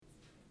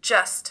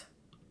Just.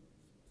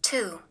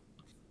 2.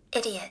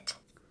 Idiot.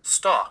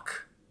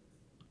 Stock.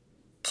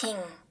 King.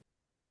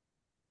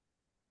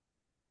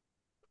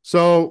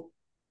 So,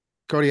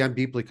 Cody, I'm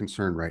deeply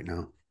concerned right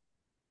now.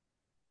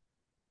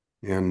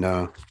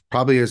 And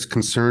probably as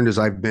concerned as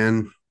I've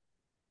been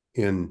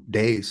in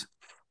days.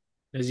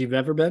 As you've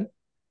ever been?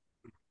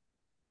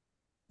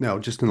 No,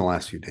 just in the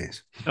last few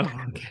days. Oh,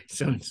 okay.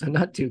 So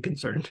not too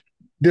concerned.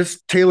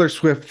 This Taylor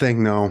Swift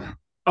thing, though.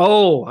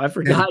 Oh, I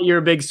forgot you're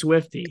a big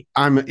Swifty.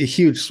 I'm a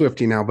huge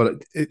Swifty now,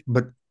 but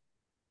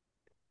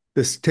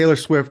this Taylor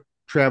Swift,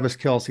 Travis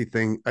Kelce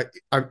thing,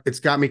 it's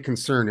got me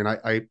concerned, and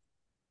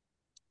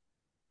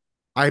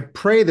I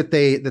pray that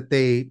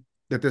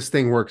this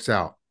thing works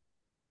out,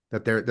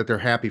 that they're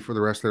happy for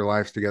the rest of their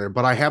lives together.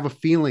 But I have a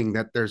feeling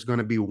that there's going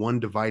to be one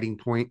dividing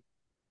point,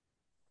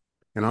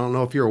 and I don't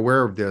know if you're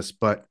aware of this,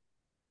 but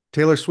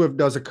Taylor Swift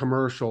does a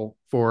commercial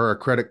for a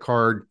credit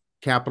card,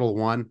 Capital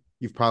One.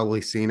 You've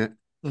probably seen it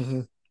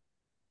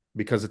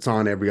because it's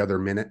on every other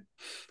minute.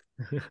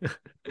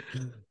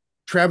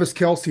 Travis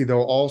Kelce,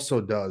 though,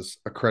 also does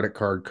a credit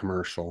card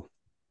commercial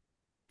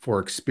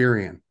for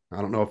Experian.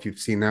 I don't know if you've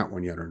seen that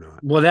one yet or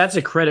not. Well, that's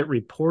a credit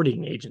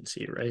reporting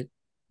agency, right?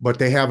 But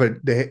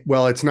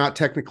well, it's not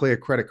technically a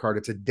credit card.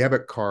 It's a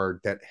debit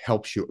card that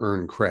helps you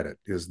earn credit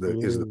is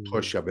the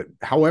push of it.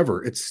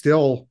 However, it's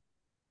still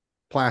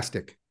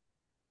plastic.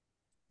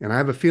 And I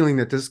have a feeling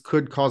that this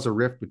could cause a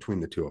rift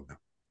between the two of them.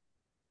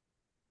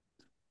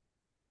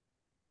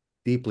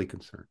 Deeply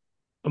concerned.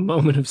 A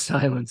moment of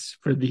silence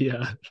for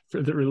the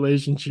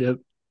relationship.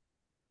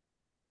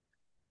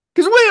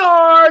 Because we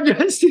are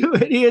just two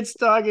idiots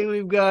talking.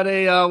 We've got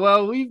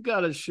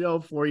a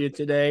show for you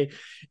today.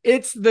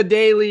 It's the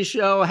Daily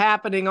Show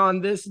happening on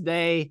this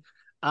day.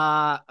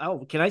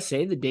 Can I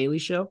say the Daily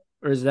Show?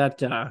 Or is that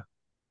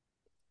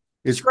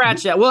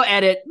scratch that? We'll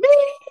edit.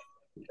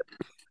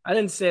 I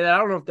didn't say that. I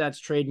don't know if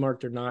that's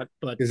trademarked or not,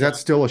 but is that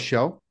still a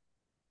show?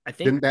 I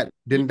think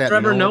didn't that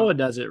Trevor Noah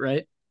does it,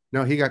 right?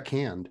 No, he got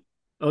canned.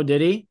 Oh,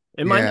 did he?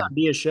 It might not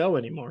be a show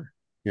anymore.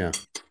 Yeah.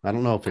 I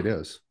don't know if it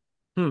is.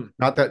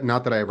 Not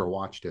that I ever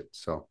watched it.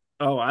 So.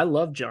 Oh, I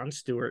love Jon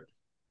Stewart.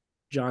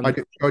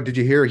 Did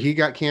you hear he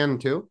got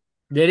canned too?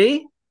 Did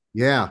he?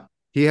 Yeah.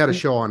 He had a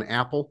show on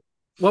Apple.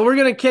 Well, we're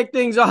gonna kick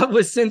things off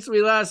with Since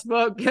We Last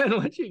Spoke. Ken,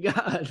 what you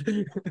got?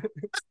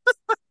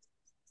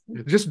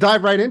 Just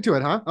dive right into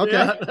it, huh? Okay.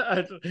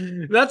 Yeah,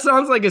 that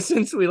sounds like a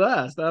Since We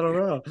Last. I don't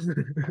know.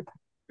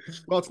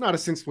 Well, it's not a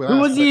Since We Last. Who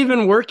was he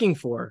even working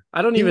for?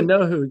 I don't even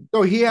know who.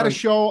 So he had a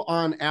show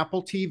on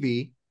Apple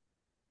TV.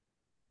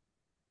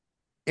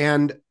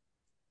 And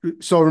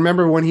so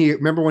remember when he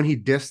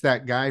dissed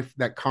that guy,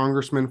 that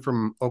congressman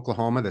from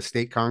Oklahoma, the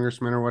state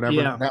congressman or whatever?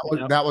 Yeah.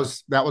 That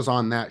was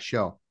on that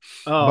show.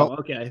 Oh,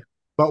 okay.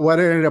 But what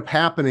ended up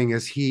happening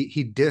is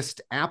he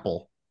dissed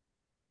Apple,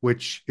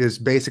 which is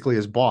basically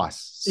his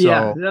boss. So,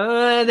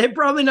 yeah, they're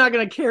probably not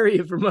going to carry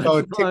you for much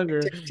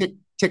longer. Tick,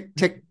 tick,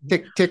 tick,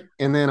 tick, tick,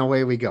 and then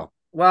away we go.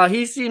 Well,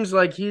 he seems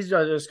like he's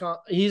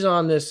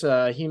on this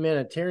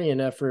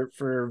humanitarian effort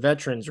for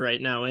veterans right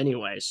now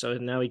anyway, so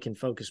now he can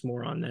focus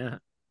more on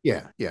that.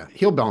 Yeah.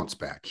 He'll bounce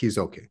back. He's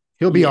okay.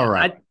 He'll be all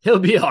right. He'll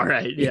be all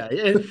right, yeah.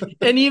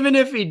 And even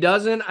if he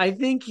doesn't, I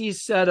think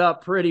he's set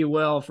up pretty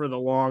well for the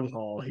long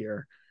haul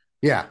here.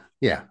 Yeah.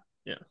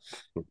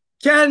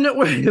 Ken,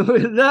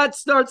 that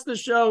starts the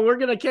show. We're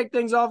going to kick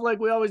things off like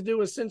we always do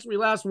with Since We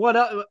Last. What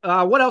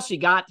else you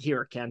got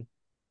here, Ken?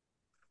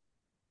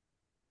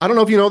 I don't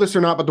know if you know this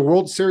or not, but the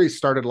World Series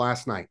started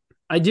last night.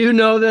 I do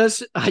know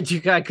this. I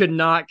could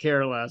not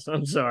care less.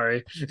 I'm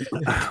sorry.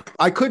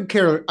 I could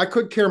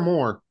care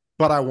more,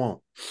 but I won't.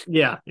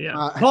 Yeah.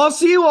 Paul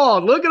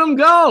Sewald, look at him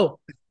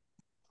go.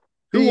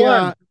 Who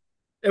won?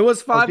 It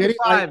was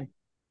 5-5.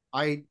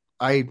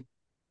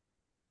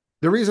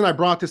 The reason I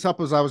brought this up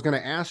was I was going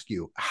to ask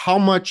you, how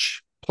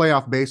much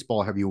playoff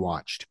baseball have you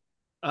watched?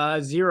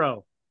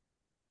 0.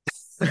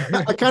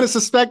 I kind of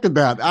suspected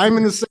that. I'm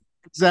in the same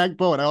exact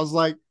boat. I was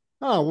like,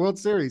 oh, World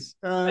Series.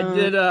 I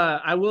did.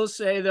 I will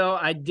say though,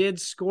 I did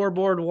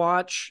scoreboard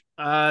watch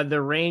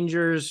the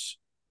Rangers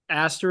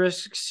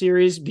asterisk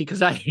series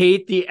because I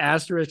hate the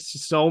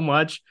asterisks so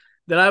much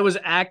that I was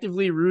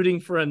actively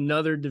rooting for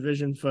another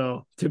division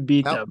foe to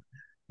beat them.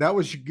 That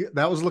was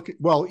looking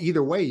well.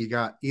 Either way you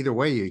get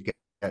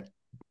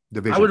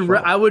division.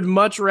 I would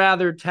much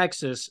rather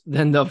Texas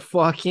than the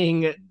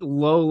fucking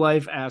low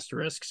life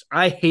asterisks.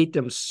 I hate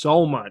them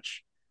so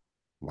much.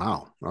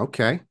 Wow.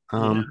 Okay.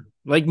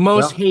 Like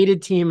most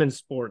hated team in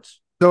sports.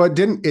 So it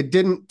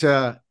didn't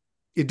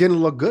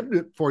look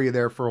good for you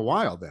there for a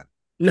while then.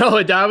 No,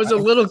 I was a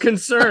little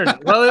concerned.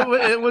 Well,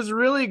 it was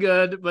really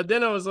good, but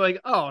then I was like,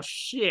 oh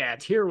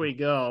shit, here we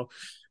go.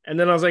 And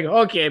then I was like,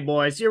 okay,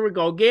 boys, here we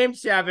go. Game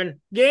 7,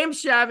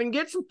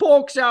 get some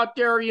pokes out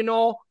there, you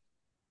know.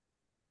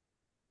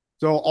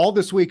 So all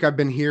this week I've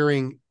been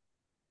hearing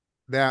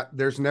that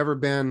there's never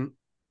been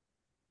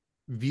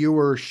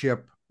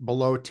viewership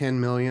below 10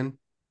 million.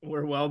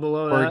 We're well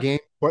below for that. A game,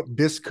 but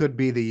this could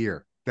be the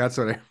year. That's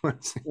what I was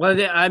saying.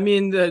 Well, I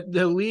mean,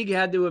 the league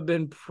had to have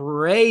been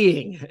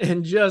praying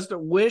and just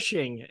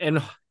wishing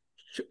and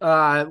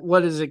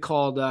what is it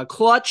called?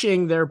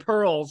 Clutching their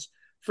pearls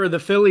for the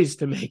Phillies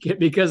to make it,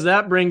 because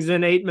that brings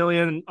in $8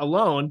 million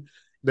alone.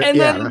 And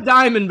then the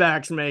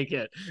Diamondbacks make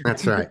it.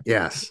 That's right.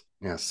 Yes.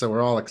 Yes. So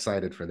we're all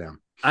excited for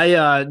them.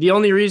 The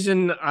only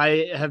reason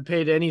I have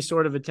paid any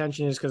sort of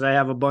attention is because I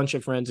have a bunch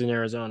of friends in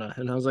Arizona.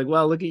 And I was like,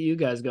 well, look at you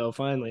guys go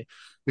finally.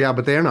 Yeah,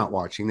 but they're not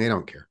watching. They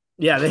don't care.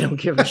 Yeah, they don't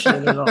give a shit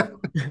at all.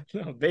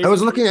 No, I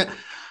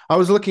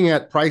was looking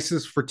at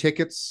prices for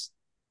tickets.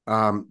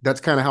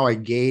 That's kind of how I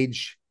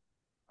gauge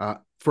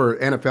for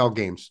NFL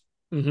games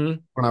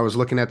when I was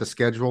looking at the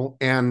schedule.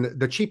 And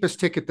the cheapest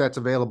ticket that's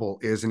available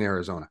is in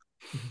Arizona.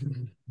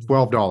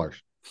 $12.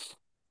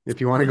 If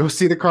you want to go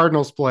see the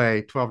Cardinals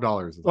play,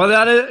 $12. Well,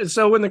 that is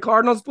so when the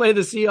Cardinals play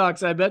the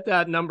Seahawks, I bet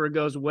that number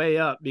goes way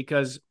up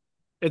because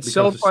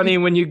so funny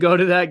when you go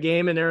to that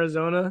game in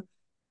Arizona,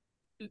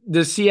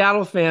 the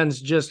Seattle fans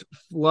just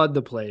flood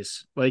the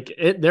place. Like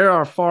there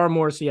are far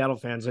more Seattle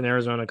fans than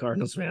Arizona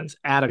Cardinals fans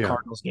at a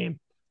Cardinals game.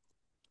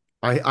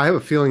 I have a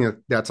feeling that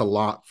that's a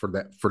lot for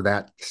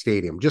that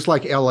stadium, just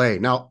like LA.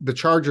 Now the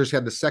Chargers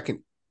had the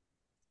second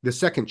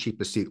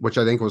cheapest seat, which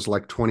I think was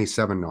like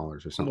 $27 or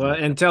something. Well,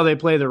 until they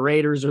play the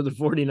Raiders or the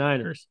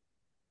 49ers.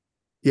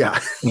 Yeah.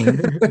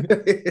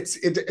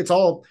 it's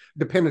all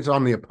dependent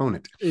on the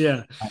opponent.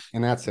 Yeah.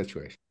 In that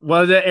situation.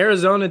 Well, the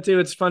Arizona too,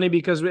 it's funny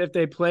because if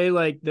they play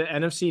like the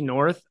NFC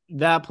North,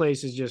 that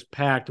place is just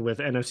packed with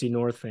NFC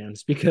North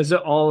fans because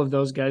all of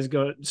those guys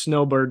go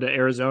snowbird to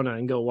Arizona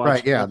and go watch.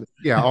 Right. Yeah.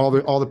 Yeah. All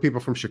the people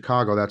from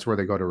Chicago, that's where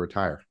they go to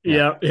retire.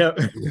 Yeah. Yeah.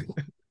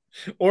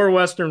 Or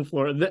Western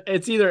Florida.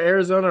 It's either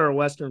Arizona or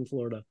Western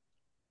Florida.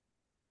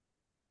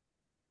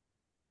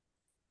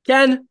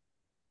 Ken,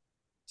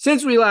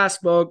 since we last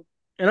spoke,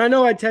 and I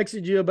know I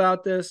texted you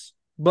about this,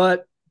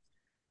 but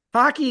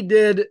hockey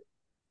did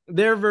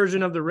their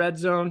version of the red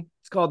zone.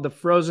 It's called the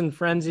Frozen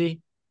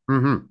Frenzy.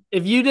 Mm-hmm.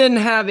 If you didn't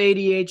have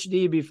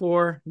ADHD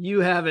before, you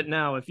have it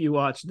now if you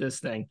watch this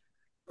thing.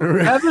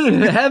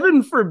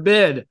 Heaven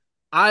forbid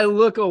I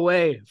look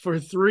away for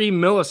 3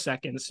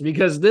 milliseconds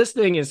because this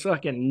thing is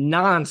fucking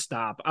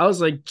nonstop. I was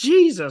like,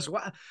 Jesus,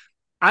 what?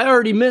 I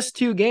already missed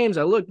 2 games.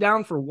 I looked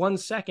down for 1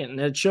 second and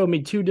it showed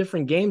me 2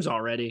 different games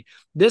already.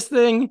 This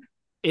thing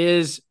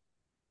is,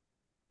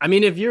 I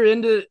mean, if you're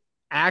into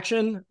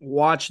action,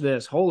 watch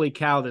this. Holy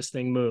cow, this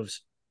thing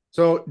moves.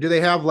 So do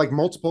they have like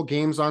multiple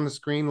games on the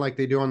screen like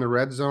they do on the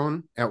red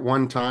zone at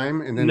one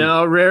time? And then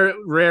no,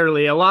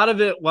 rarely. A lot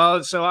of it.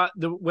 Well, so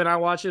when I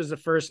watch it was the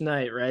first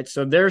night, right?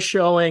 So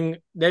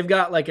they've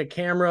got like a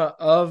camera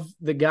of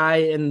the guy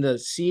in the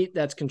seat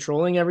that's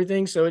controlling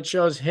everything. So it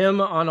shows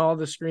him on all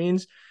the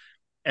screens.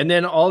 And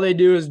then all they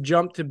do is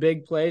jump to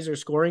big plays or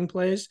scoring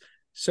plays.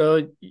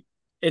 So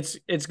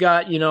it's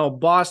got,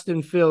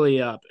 Boston,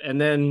 Philly up,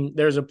 and then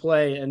there's a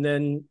play, and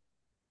then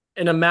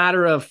in a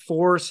matter of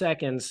 4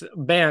 seconds,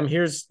 bam,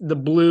 here's the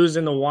Blues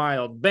in the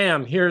Wild.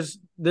 Bam, here's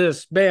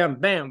this. Bam,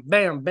 bam,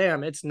 bam,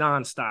 bam. It's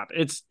nonstop.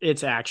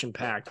 It's action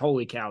packed.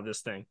 Holy cow, this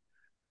thing.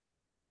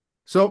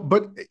 So,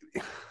 but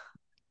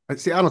I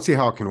don't see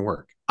how it can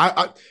work.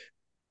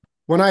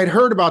 When I had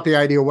heard about the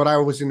idea, what I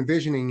was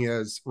envisioning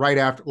is right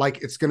after,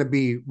 like it's going to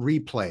be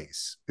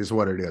replays is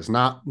what it is,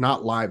 not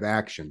live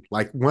action.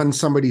 Like when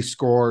somebody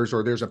scores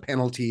or there's a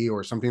penalty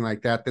or something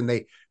like that, then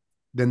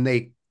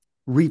they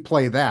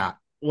replay that.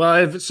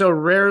 Well,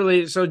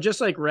 so just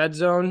like Red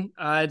Zone,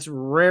 it's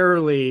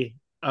rarely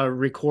a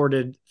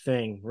recorded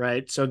thing,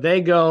 right? So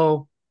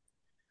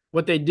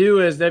what they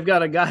do is they've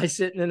got a guy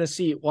sitting in a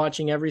seat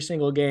watching every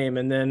single game.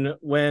 And then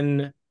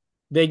when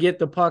they get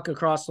the puck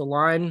across the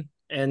line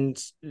and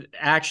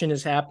action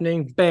is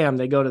happening, bam,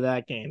 they go to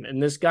that game.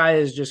 And this guy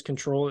is just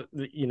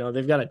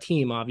they've got a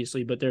team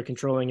obviously, but they're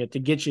controlling it to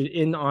get you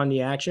in on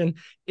the action.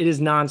 It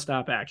is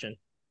nonstop action.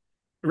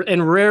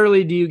 And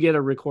rarely do you get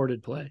a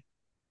recorded play.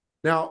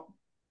 Now,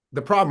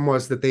 the problem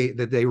was that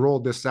they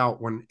rolled this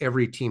out when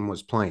every team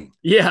was playing.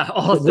 Yeah,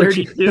 all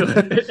 32.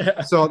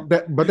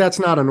 But that's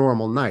not a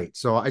normal night.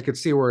 So I could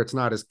see where it's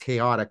not as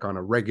chaotic on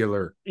a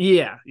regular.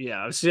 Yeah.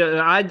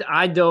 So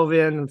I dove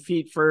in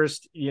feet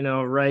first,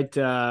 right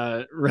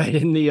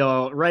in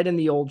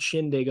the old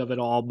shindig of it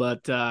all.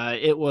 But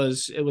it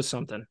was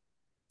something.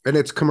 And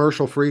it's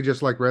commercial free,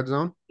 just like Red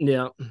Zone.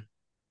 Yeah.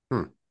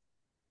 I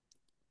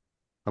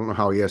don't know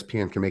how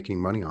ESPN can make any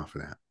money off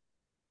of that.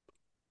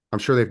 I'm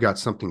sure they've got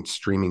something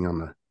streaming on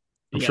the.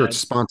 I'm sure it's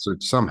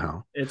sponsored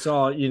somehow. It's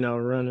all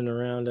running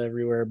around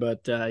everywhere,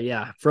 but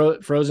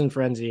Frozen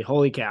Frenzy.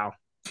 Holy cow!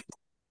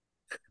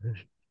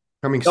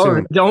 Coming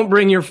soon. Don't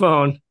bring your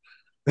phone.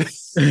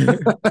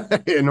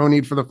 No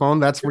need for the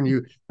phone. That's put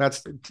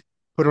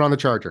it on the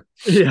charger.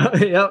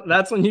 Yeah.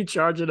 That's when you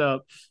charge it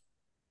up.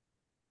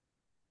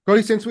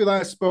 Cody, since we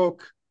last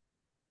spoke,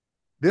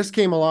 this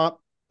came a lot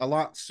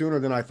sooner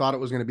than I thought it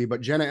was going to be, but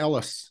Jenna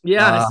Ellis.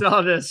 Yeah, I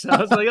saw this. I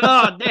was like,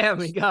 oh,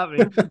 damn, he got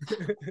me.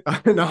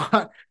 No,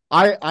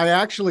 I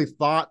actually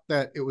thought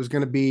that it was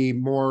going to be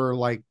more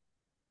like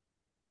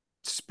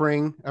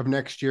spring of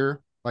next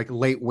year, like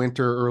late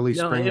winter, early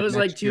spring. It was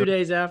like 2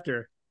 days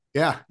after.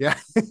 Yeah.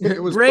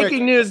 It was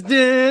breaking news.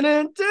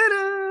 Dun-dun,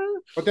 dun-dun.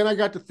 But then I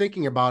got to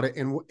thinking about it,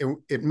 and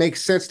it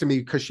makes sense to me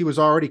because she was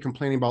already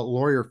complaining about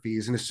lawyer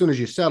fees, and as soon as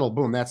you settle,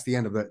 boom, that's the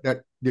end of it.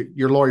 That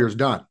your lawyer's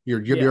done.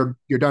 You're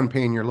done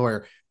paying your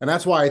lawyer, and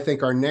that's why I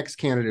think our next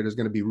candidate is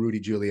going to be Rudy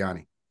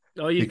Giuliani.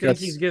 Oh, you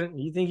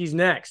think he's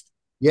next?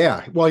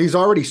 Yeah, well, he's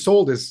already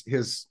sold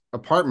his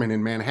apartment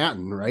in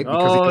Manhattan, right?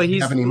 Because he Oh,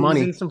 doesn't have any money.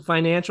 He's in some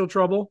financial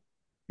trouble.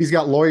 He's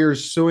got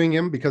lawyers suing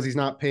him because he's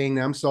not paying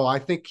them. So I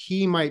think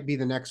he might be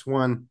the next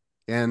one,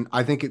 and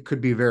I think it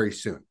could be very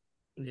soon.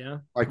 Yeah,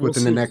 like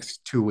within the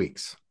next 2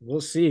 weeks.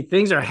 We'll see.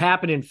 Things are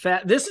happening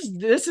fast. This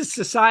is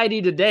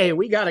society today.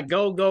 We got to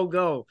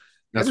go.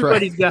 That's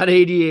Everybody's got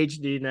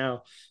ADHD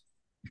now.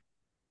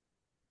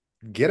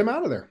 Get him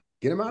out of there.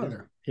 Get him out of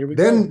there. Here we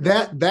go. Then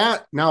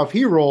that now, if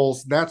he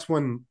rolls, that's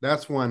when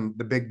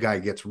the big guy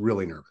gets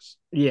really nervous.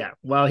 Yeah.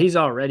 Well, he's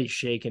already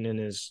shaking in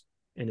his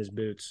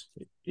boots.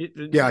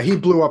 Yeah, he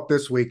blew up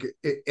this week,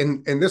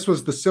 and this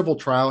was the civil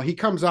trial. He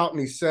comes out and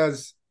he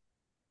says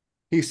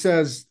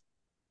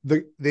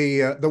the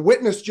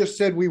witness just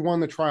said we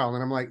won the trial,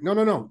 and I'm like,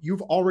 no,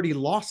 you've already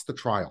lost the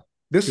trial.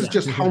 This is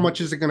just how much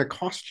is it going to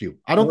cost you?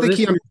 I don't think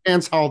he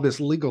understands how this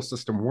legal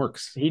system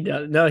works. He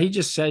does. No, he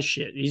just says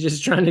shit. He's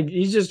just trying to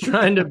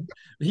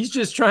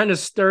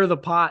stir the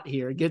pot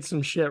here, get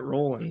some shit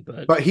rolling.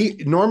 But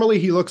he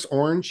looks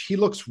orange. He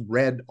looks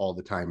red all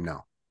the time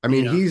now. I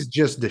mean, he's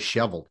just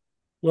disheveled.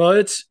 Well,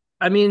 he's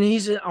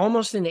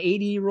almost an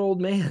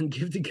 80-year-old man.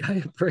 Give the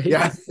guy a break.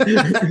 Yeah.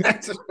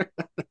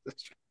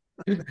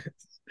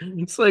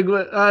 It's like,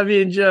 I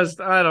mean,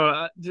 I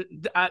don't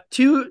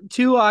know.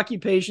 Two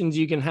occupations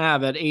you can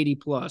have at 80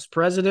 plus: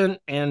 president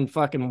and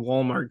fucking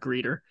Walmart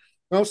greeter.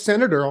 Well,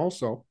 senator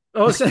also.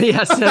 Oh, so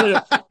yeah,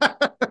 senator.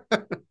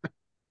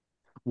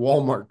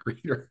 Walmart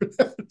greeter.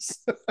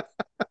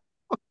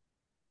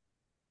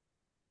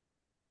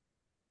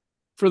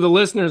 For the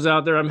listeners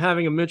out there, I'm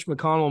having a Mitch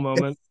McConnell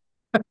moment.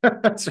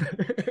 That's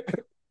right.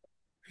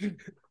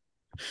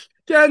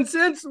 Ken,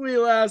 since we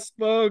last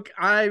spoke,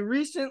 I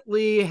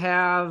recently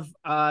have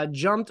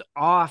jumped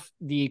off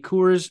the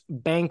Coors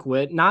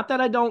Banquet. Not that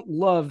I don't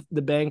love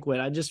the banquet.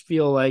 I just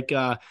feel like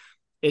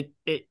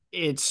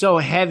it's so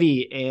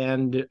heavy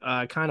and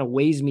kind of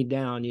weighs me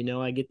down. You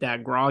know, I get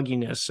that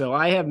grogginess. So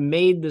I have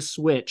made the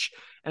switch,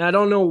 and I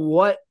don't know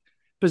what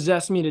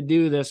possessed me to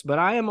do this, but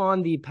I am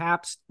on the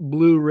Pabst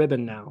Blue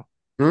Ribbon now.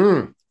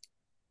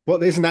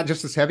 Well, isn't that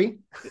just as heavy?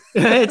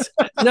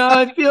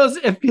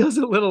 It feels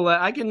a little.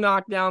 I can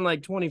knock down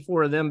like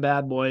 24 of them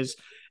bad boys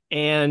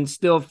and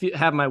still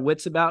have my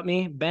wits about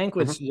me.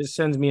 Banquets just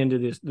sends me into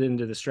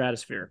the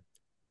stratosphere.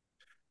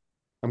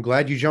 I'm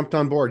glad you jumped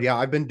on board. Yeah,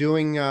 I've been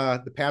doing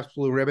the Pabst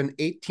Blue Ribbon,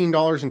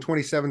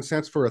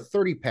 $18.27 for a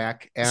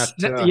 30-pack at.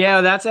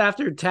 That's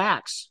after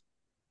tax.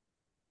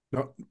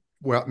 No,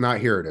 well, not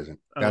here. It isn't.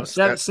 That's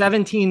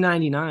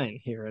 $17.99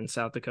 here in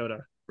South Dakota.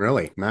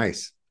 Really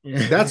nice.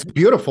 That's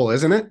beautiful,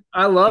 isn't it?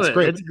 I love it.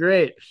 Great. It's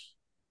great.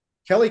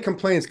 Kelly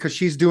complains because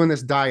she's doing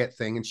this diet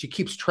thing and she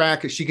keeps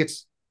track.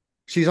 She's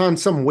on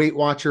some Weight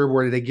Watcher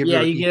where they give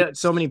her. You get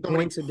so many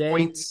points a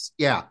day.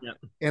 Yeah.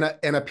 And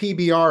a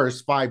PBR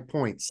is 5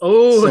 points.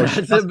 Oh, so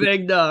that's a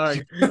big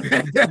dog.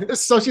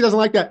 So she doesn't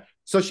like that.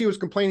 So she was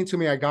complaining to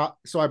me. I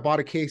bought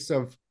a case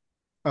of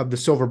the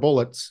Silver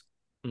Bullets,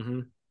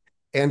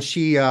 and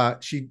she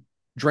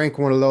drank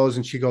one of those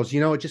and she goes,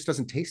 it just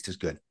doesn't taste as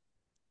good.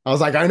 I was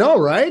like, I know,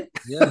 right?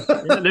 Yeah,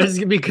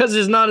 because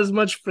there's not as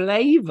much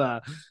flavor.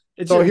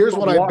 So here's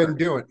what I've been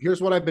doing. Here's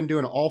what I've been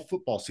doing all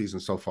football season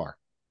so far.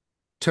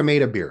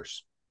 Tomato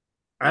beers.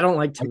 I don't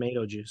like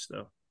tomato juice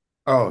though.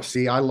 Oh,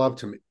 see, I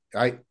love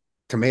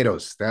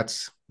tomatoes.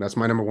 That's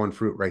my number one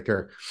fruit right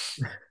there.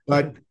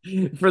 But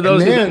for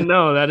those who didn't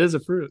know, that is a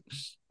fruit.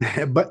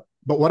 But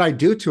what I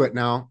do to it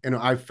now, and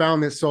I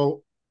found this,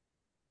 so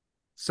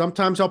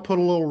sometimes I'll put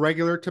a little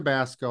regular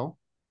Tabasco.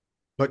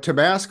 But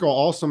Tabasco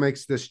also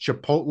makes this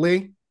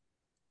chipotle.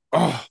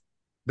 Oh,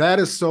 that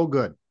is so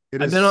good.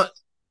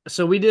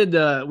 So we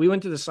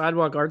went to the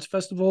Sidewalk Arts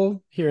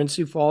Festival here in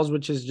Sioux Falls,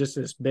 which is just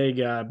this big,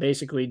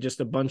 basically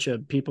just a bunch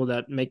of people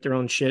that make their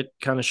own shit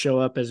kind of show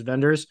up as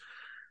vendors.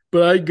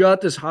 But I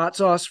got this hot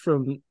sauce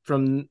from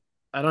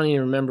I don't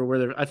even remember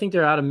where I think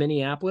they're out of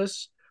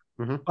Minneapolis.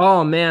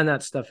 Oh man,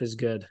 that stuff is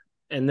good.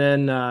 And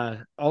then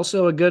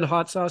also a good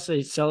hot sauce.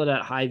 They sell it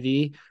at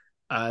Hy-Vee.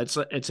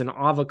 It's an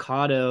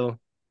avocado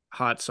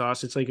hot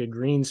sauce. It's like a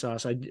green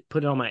sauce. I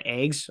put it on my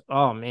eggs.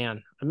 Oh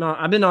man,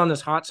 I've been on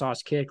this hot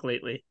sauce kick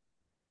lately.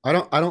 I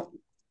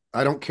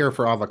don't care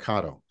for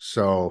avocado.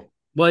 So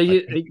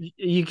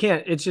you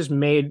can't. It's just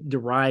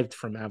derived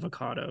from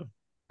avocado.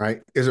 Right?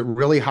 Is it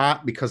really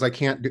hot? Because I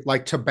can't do,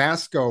 like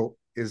Tabasco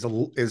is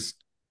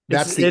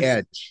that's the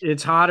edge.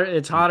 It's hotter.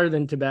 It's hotter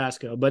than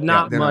Tabasco, but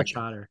not much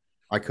hotter.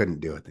 I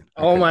couldn't do it then.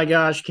 Oh my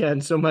gosh,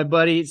 Ken. So my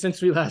buddy,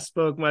 since we last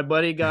spoke, my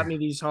buddy got me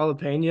these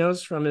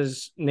jalapenos from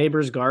his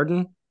neighbor's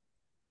garden.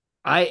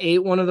 I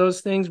ate one of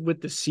those things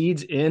with the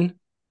seeds in.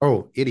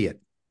 Oh,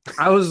 idiot.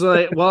 I was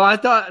like, well, I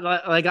thought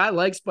like I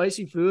like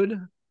spicy food.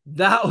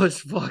 That was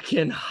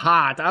fucking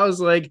hot. I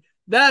was like,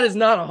 that is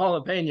not a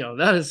jalapeno.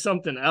 That is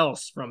something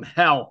else from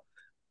hell.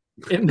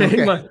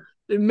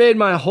 It it made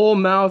my whole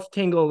mouth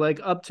tingle like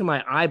up to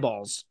my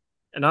eyeballs.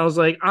 And I was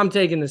like, I'm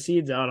taking the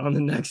seeds out on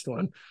the next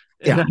one.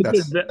 And Yeah,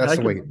 I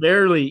the way. could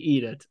barely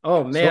eat it.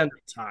 Oh man,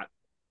 it's hot.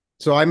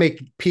 So I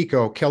make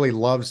pico. Kelly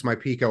loves my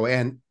pico,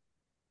 and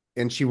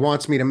she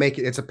wants me to make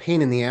it. It's a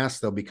pain in the ass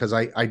though, because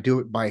I do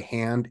it by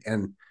hand,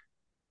 and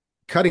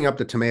cutting up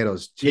the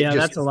tomatoes. Yeah,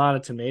 that's a lot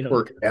of tomatoes.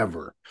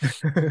 Forever.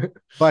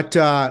 But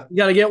you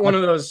got to get one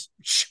of those.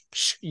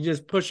 You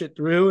just push it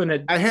through,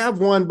 and I have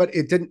one, but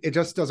it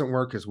just doesn't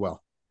work as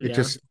well. It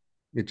just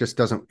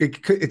doesn't.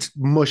 It's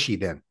mushy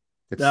then.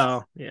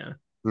 Yeah.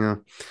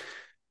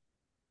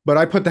 But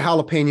I put the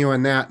jalapeno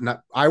in that, and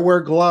I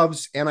wear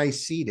gloves and I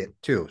seed it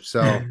too,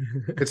 so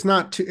it's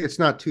not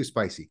too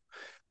spicy.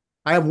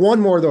 I have one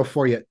more though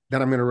for you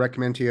that I'm going to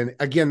recommend to you. And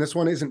again, this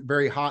one isn't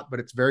very hot, but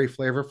it's very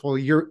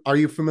flavorful. Are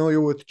you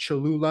familiar with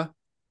Cholula?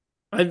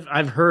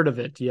 I've heard of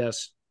it.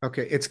 Yes.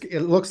 Okay,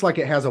 it looks like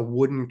it has a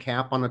wooden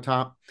cap on the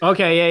top.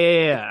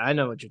 Okay, yeah. I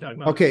know what you're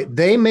talking about. Okay,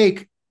 they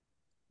make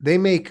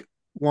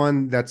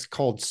one that's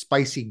called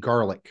spicy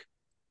garlic.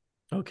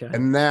 Okay,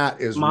 and that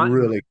is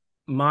really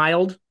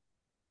mild.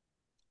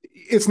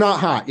 It's not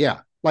hot,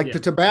 yeah. Like the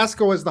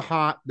Tabasco is the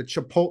hot, the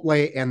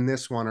Chipotle and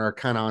this one are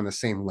kind of on the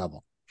same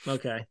level.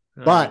 Okay,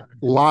 but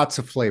lots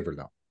of flavor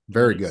though.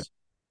 Very good.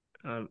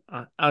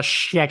 I'll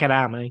check it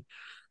out, man.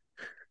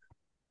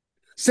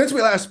 Since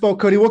we last spoke,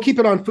 Cody, we'll keep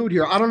it on food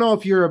here. I don't know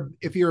if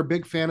you're a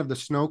big fan of the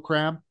snow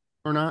crab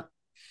or not.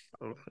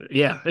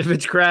 Yeah, if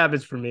it's crab,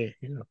 it's for me.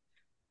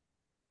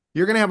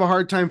 You're going to have a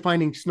hard time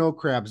finding snow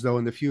crabs though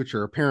in the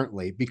future,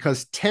 apparently,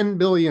 because 10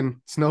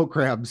 billion snow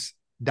crabs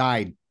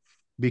died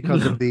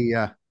because of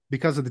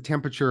the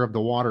temperature of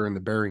the water in the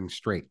Bering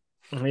Strait.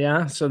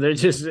 Yeah, so they're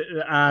just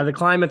the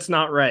climate's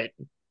not right.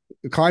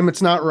 The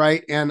climate's not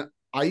right, and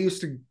I used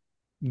to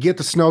get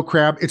the snow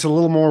crab. It's a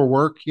little more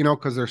work,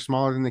 because they're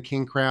smaller than the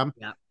king crab.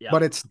 Yeah.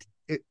 But it's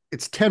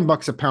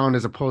 $10 a pound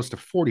as opposed to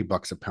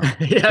 $40 a pound.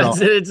 Yeah,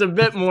 so, it's a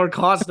bit more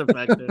cost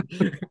effective.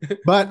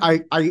 But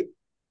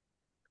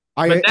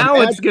but now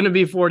it's going to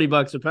be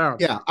 $40 a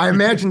pound. Yeah, I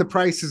imagine the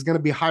price is going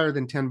to be higher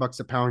than $10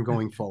 a pound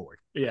going forward.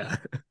 Yeah.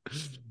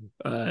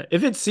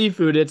 If it's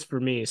seafood, it's for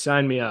me.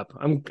 Sign me up.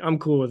 I'm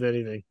cool with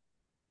anything.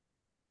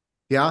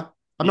 Yeah,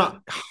 I'm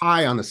not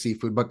high on the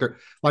seafood, but they're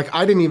like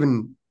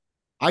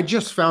I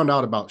just found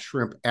out about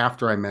shrimp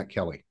after I met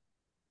Kelly.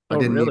 I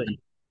didn't really.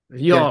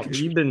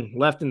 You've been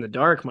left in the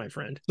dark, my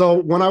friend. So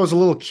when I was a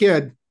little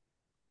kid,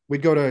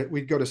 we'd go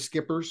to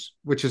Skipper's,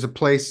 which is a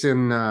place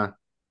in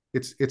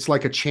it's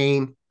like a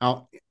chain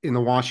out in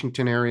the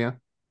Washington area.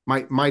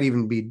 Might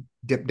even be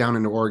dipped down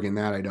into Oregon.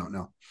 That I don't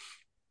know.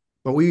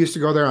 But we used to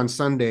go there on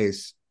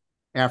Sundays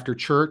after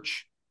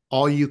church,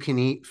 all you can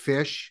eat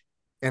fish,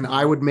 and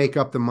I would make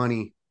up the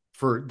money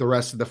for the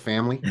rest of the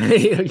family.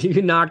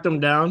 You knocked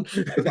them down.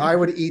 I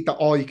would eat the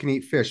all you can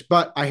eat fish,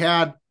 but I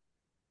had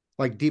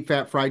like deep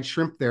fat fried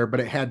shrimp there, but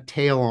it had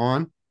tail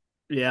on.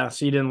 Yeah,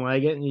 so you didn't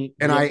like it,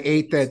 and I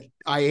ate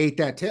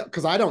that tail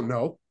because I don't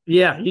know.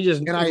 Yeah, you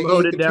just and I ate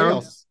the down.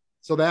 Tails,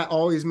 so that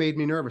always made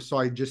me nervous. So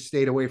I just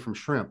stayed away from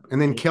shrimp.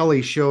 And then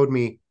Kelly showed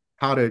me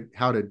how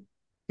to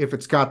if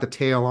it's got the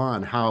tail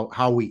on,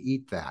 how we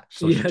eat that.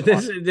 So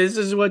this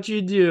is what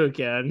you do,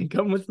 Ken.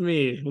 Come with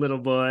me, little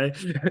boy.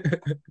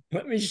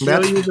 Let me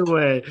show you the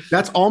way.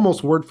 That's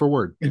almost word for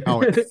word.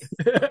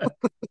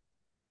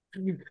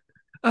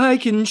 I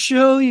can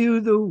show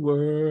you the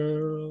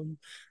world.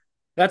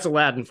 That's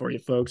Aladdin for you,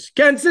 folks.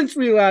 Ken, since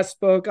we last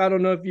spoke, I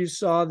don't know if you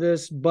saw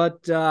this,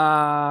 but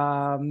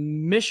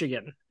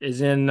Michigan is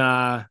in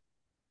a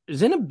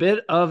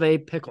bit of a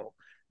pickle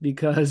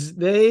because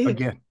they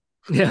again.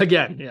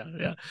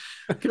 Yeah.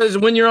 Because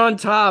when you're on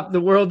top, the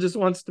world just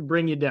wants to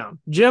bring you down.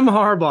 Jim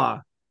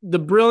Harbaugh, the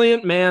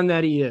brilliant man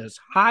that he is,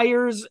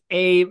 hires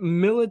a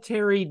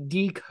military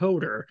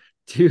decoder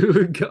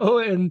to go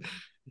and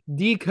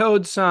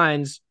decode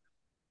signs.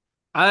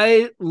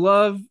 I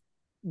love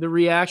the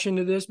reaction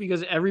to this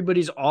because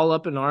everybody's all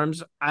up in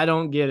arms. I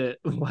don't get it.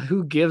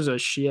 Who gives a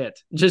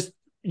shit? Just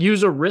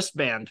use a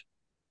wristband.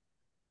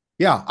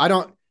 Yeah, I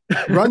don't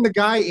run the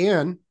guy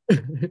in.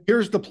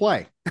 Here's the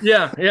play.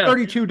 Yeah.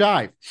 32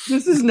 dive.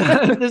 This is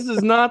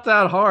not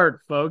that hard,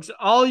 folks.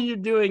 All you're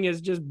doing is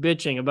just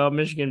bitching about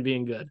Michigan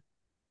being good.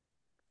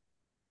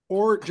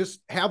 Or just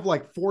have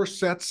like 4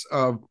 sets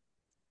of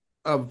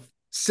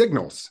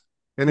signals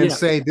and then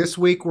say this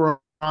week we're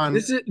on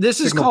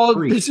this is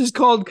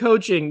called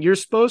coaching. You're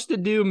supposed to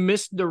do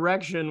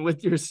misdirection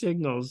with your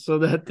signals so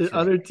that the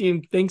other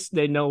team thinks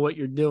they know what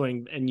you're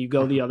doing and you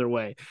go the other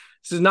way.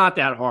 This is not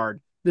that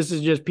hard. This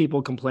is just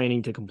people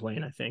complaining to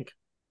complain, I think.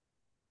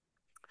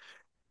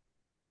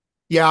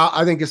 Yeah,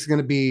 I think it's going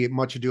to be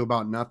much ado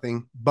about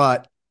nothing.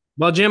 But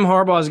Jim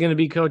Harbaugh is going to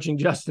be coaching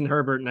Justin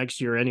Herbert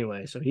next year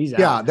anyway, so he's out.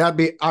 Yeah,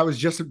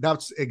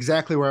 that's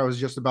exactly where I was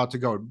just about to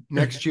go.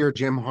 Next year,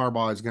 Jim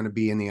Harbaugh is going to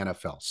be in the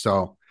NFL,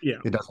 so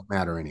it doesn't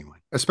matter anyway.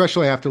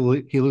 Especially after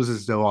he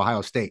loses to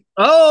Ohio State.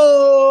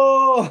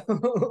 Oh,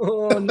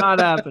 not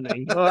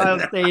happening. Ohio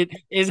State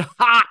is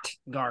hot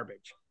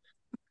garbage.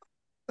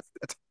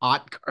 That's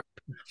hot garbage.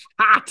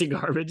 Hot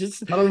garbage.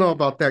 I don't know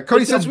about that,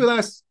 Cody. Since we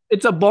last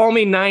It's a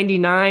balmy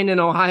 99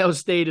 and Ohio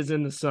State is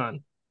in the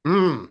sun.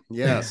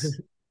 Yes.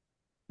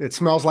 It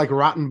smells like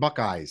rotten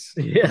Buckeyes.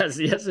 Yes,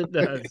 it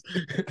does.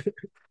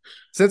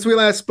 Since we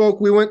last spoke,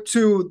 we went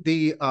to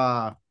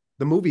the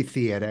movie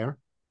theater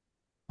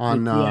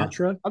on I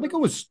think it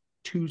was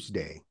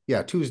Tuesday.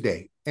 Yeah,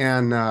 Tuesday.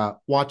 And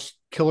watched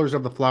Killers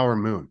of the Flower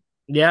Moon.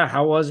 Yeah,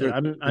 how was it?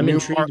 I'm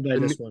intrigued by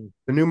this one.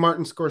 The new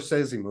Martin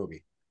Scorsese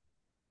movie.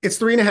 It's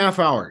 3.5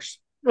 hours.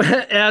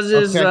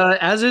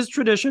 as is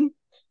tradition.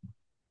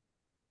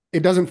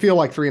 It doesn't feel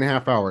like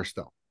 3.5 hours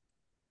though.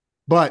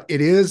 But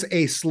it is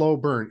a slow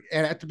burn.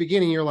 And at the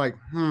beginning, you're like,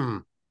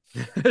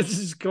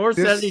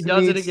 Scorsese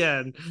does it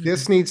again.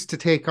 This needs to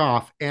take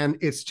off. And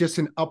it's just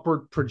an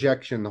upward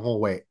projection the whole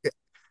way.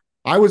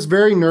 I was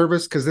very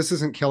nervous because this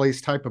isn't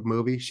Kelly's type of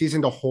movie. She's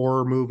into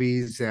horror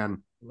movies and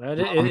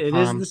it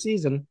is the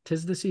season.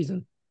 'Tis the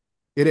season.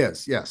 It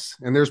is, yes.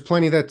 And there's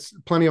plenty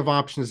of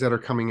options that are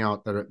coming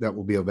out that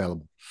will be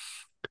available.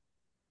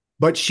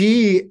 But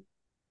she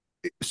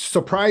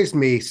surprised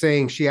me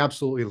saying she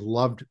absolutely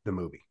loved the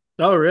movie.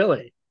 Oh,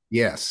 really?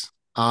 Yes.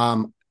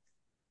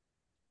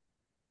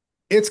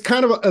 It's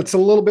a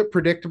little bit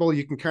predictable.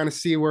 You can kind of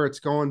see where it's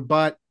going,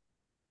 but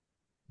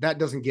that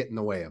doesn't get in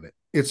the way of it.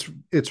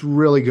 It's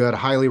really good.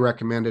 Highly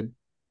recommended.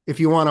 If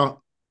you want to,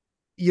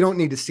 you don't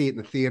need to see it in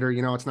the theater.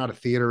 It's not a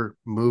theater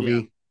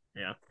movie.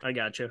 Yeah, I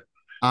got you.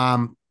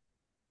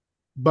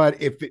 But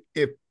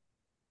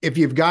if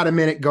you've got a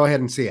minute, go ahead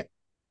and see it.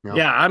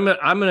 Yeah, I'm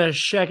gonna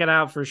check it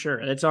out for sure.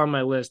 It's on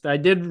my list. I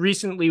did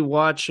recently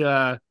watch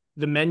The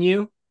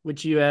Menu,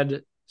 which you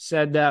had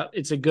said that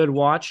it's a good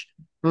watch.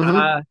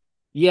 Mm-hmm.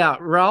 Yeah,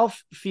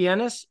 Ralph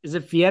Fiennes. Is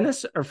it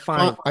Fiennes or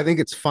Fiennes? I think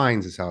it's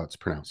Fiennes is how it's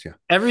pronounced. Yeah.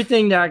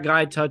 Everything that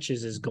guy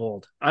touches is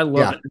gold. I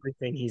love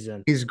everything he's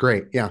in. He's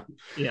great. Yeah.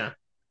 Yeah.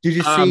 Did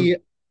you see?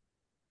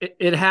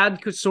 It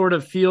had sort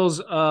of feels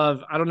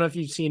of, I don't know if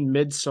you've seen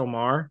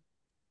Midsommar.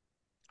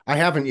 I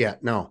haven't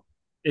yet. No.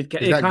 It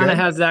kind of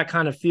has that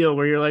kind of feel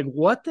where you're like,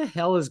 what the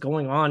hell is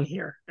going on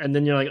here? And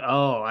then you're like,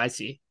 oh, I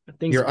see.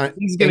 Things going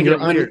to get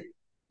weird.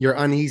 You're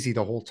uneasy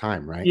the whole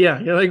time, right? Yeah.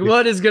 You're like,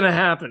 what is going to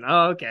happen?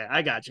 Oh, okay.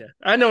 I got you.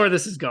 I know where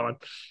this is going.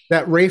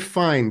 That Ralph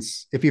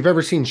Fiennes, if you've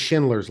ever seen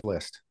Schindler's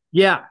List.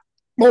 Yeah.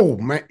 Oh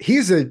man,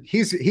 he's a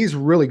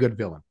really good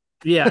villain.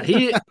 Yeah.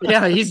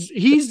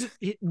 He's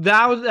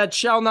thou that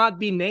shall not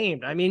be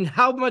named. I mean,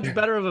 how much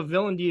better of a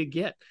villain do you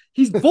get?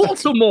 He's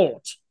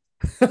Voldemort.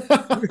 That's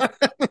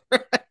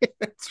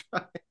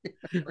right.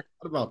 I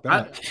forgot about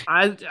that.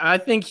 I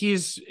think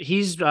he's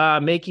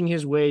making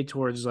his way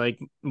towards like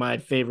my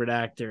favorite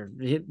actor,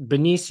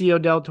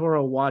 Benicio del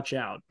Toro. Watch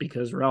out,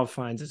 because Ralph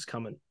Fiennes is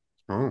coming.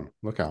 Oh,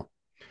 look out!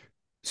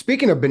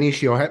 Speaking of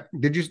Benicio,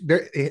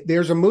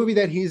 there's a movie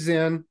that he's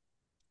in.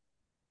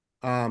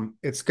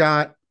 It's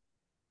got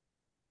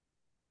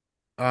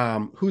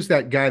who's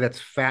that guy that's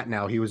fat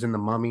now? He was in The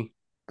Mummy.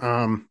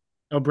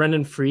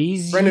 Brendan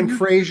Fraser. Brendan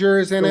Fraser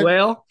is in it.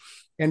 Whale.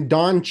 And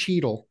Don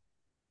Cheadle.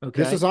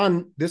 Okay.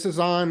 This is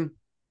on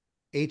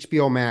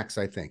HBO Max,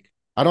 I think.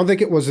 I don't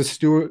think it was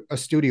a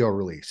studio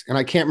release, and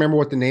I can't remember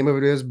what the name of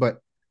it is, but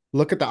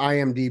look at the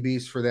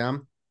IMDb's for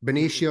them.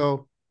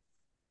 Benicio.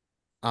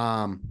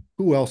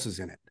 Who else is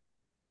in it?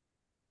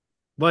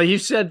 Well, you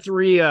said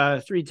three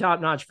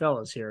top-notch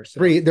fellas here. So.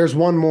 Three. There's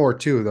one more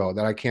too, though,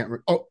 that I can't.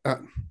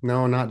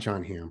 No, not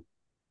John Hamm.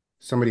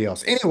 Somebody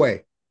else.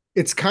 Anyway,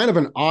 it's kind of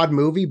an odd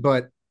movie,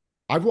 but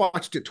I've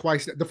watched it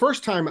twice. The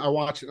first time I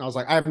watched it, I was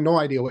like, I have no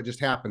idea what just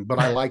happened, but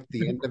I liked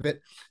the end of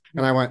it.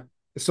 And I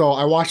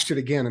watched it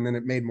again, and then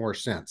it made more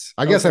sense.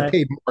 I guess I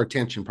paid more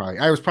attention probably.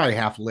 I was probably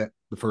half lit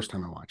the first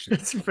time I watched it.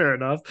 That's fair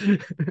enough.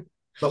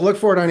 But look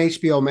for it on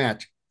HBO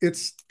Max.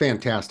 It's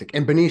fantastic.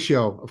 And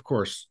Benicio, of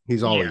course,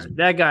 he's always.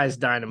 That guy's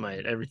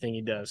dynamite, everything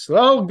he does.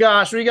 Oh,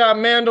 gosh, we got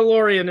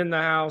Mandalorian in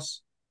the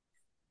house.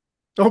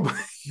 Oh,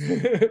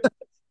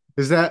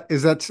 is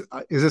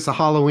this a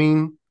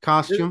Halloween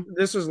costume?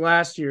 This was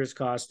last year's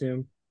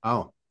costume.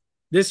 Oh.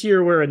 This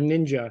year we're a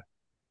ninja.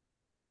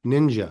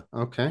 Ninja.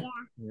 Okay.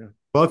 Yeah.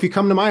 Well, if you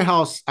come to my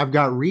house, I've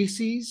got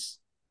Reese's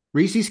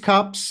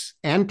cups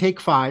and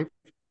Take 5.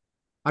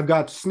 I've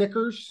got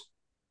Snickers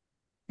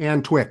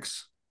and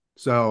Twix.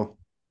 So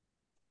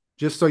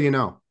just so you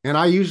know. And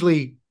I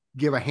usually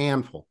give a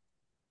handful.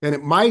 And I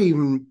might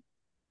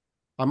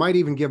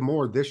even give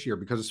more this year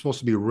because it's supposed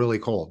to be really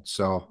cold.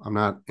 So I'm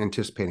not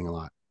anticipating a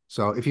lot.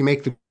 So if you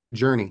make the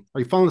journey,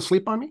 are you falling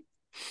asleep on me?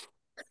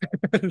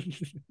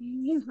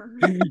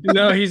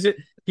 No, he's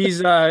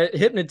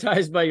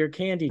hypnotized by your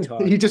candy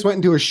talk. He just went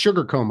into a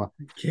sugar coma.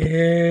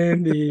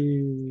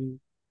 Candy.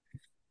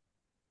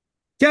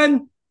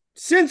 Ken,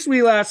 since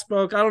we last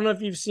spoke, I don't know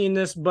if you've seen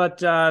this, but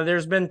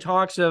there's been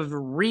talks of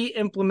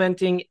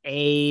re-implementing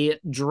a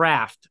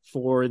draft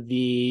for the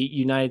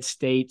United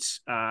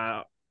States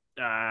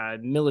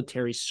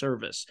military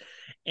service.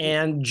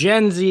 And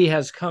Gen Z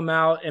has come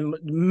out, and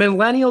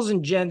millennials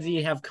and Gen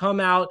Z have come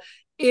out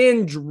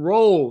in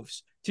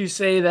droves to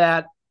say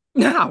that,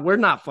 we're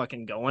not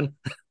fucking going.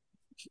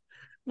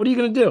 What are you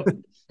going to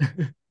do?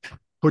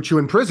 Put you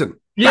in prison.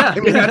 Yeah. I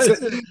mean, that's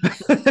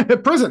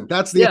it. Prison.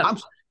 That's the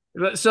option.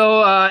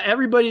 So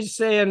everybody's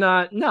saying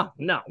no,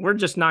 we're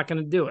just not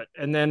going to do it.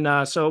 And then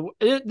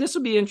this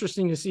will be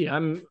interesting to see.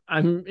 I'm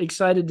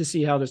excited to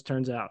see how this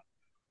turns out.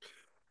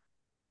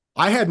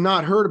 I had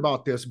not heard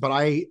about this, but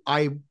I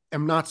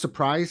am not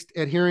surprised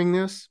at hearing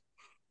this.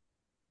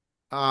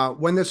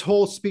 When this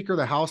whole Speaker of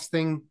the House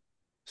thing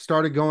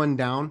started going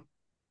down,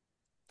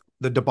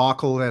 the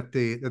debacle that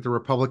the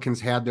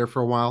Republicans had there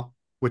for a while,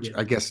 which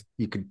I guess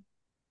you could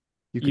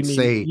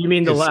say you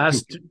mean the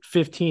last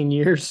 15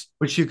 years,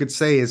 which you could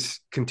say is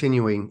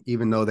continuing,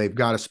 even though they've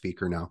got a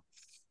speaker now.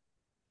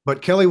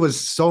 But Kelly was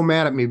so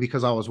mad at me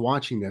because I was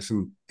watching this,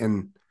 and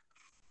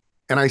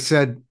I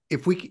said,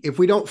 if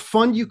we don't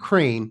fund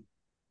Ukraine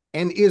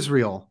and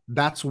Israel,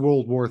 that's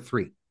World War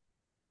III,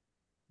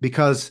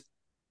 because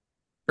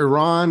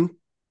Iran,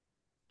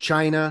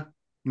 China,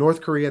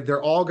 North Korea,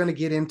 they're all going to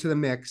get into the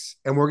mix,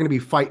 and we're going to be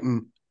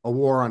fighting a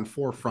war on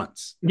 4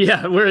 fronts.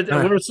 Yeah,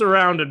 we're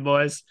surrounded,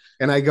 boys.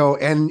 And I go,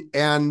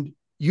 and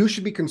you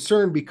should be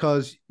concerned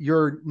because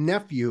your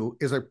nephew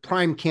is a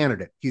prime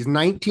candidate. He's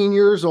 19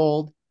 years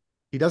old.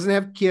 He doesn't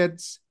have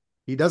kids.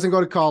 He doesn't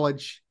go to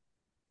college.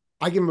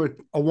 I give him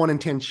a 1 in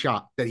 10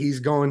 shot that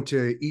he's going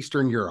to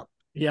Eastern Europe.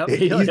 Yep,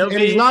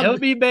 he'll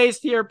be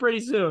based here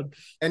pretty soon.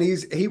 And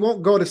he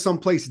won't go to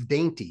someplace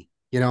dainty,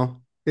 you know.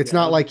 It's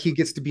not like he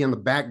gets to be on the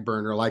back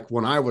burner like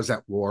when I was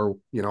at war.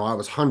 You know, I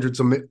was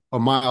hundreds of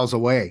miles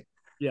away.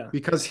 Yeah,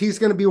 because he's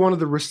going to be one of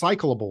the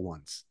recyclable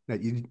ones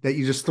that you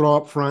just throw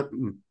up front.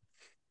 And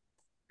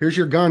here's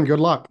your gun.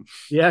 Good luck.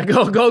 Yeah,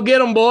 go get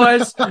them,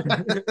 boys.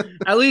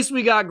 At least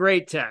we got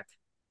great tech.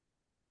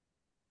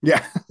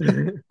 Yeah.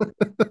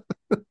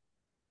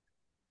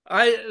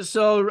 I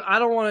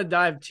don't want to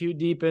dive too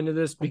deep into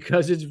this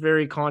because it's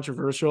very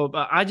controversial,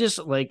 but I just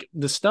like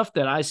the stuff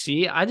that I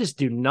see. I just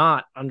do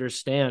not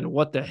understand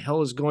what the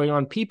hell is going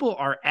on. People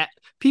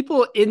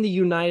in the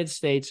United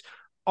States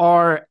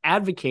are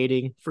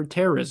advocating for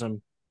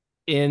terrorism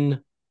in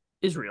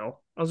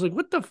Israel. I was like,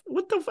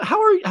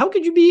 how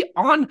could you be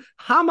on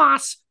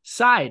Hamas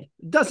side?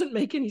 It doesn't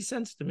make any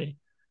sense to me.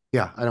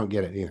 Yeah, I don't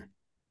get it either.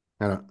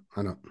 I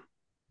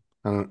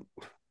don't.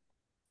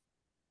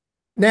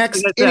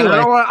 Next, anyway.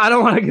 I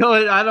don't want to go.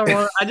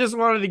 I just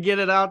wanted to get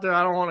it out there.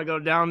 I don't want to go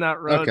down that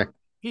road. Okay.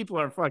 People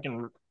are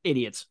fucking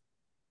idiots.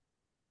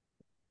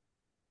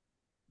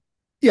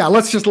 Yeah,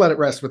 let's just let it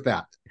rest with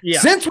that.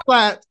 Yeah.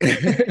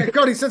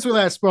 Cody, since we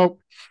last spoke,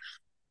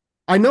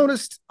 I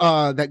noticed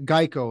that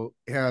Geico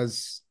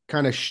has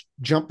kind of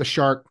jumped the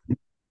shark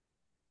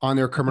on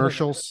their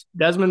commercials.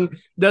 Desmond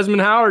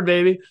Howard,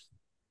 baby.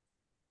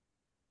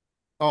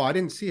 Oh, I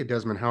didn't see a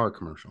Desmond Howard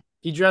commercial.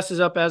 He dresses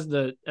up as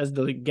the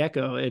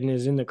gecko and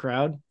is in the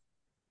crowd.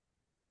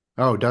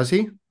 Oh, does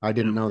he? I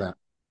didn't know that.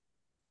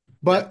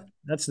 But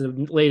that's the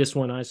latest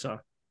one I saw.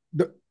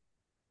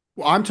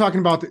 I'm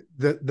talking about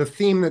the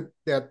theme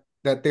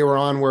that they were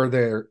on, where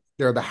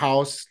they're the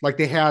house, like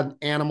they had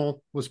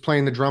Animal was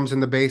playing the drums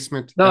in the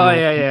basement. Oh,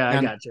 I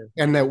got you.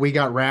 And that we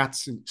got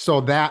Rats.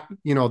 So that,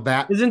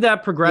 that isn't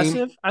that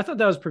progressive? Theme, I thought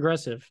that was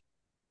progressive.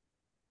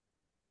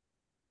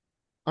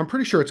 I'm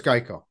pretty sure it's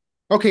Geico.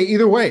 Okay,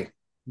 either way.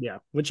 Yeah,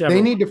 whichever.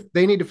 They need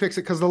to fix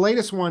it, because the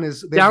latest one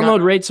is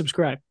download, rate,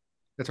 subscribe.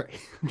 That's right.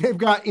 They've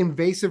got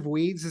invasive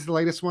weeds is the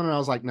latest one, and I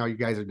was like, no, you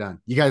guys are done.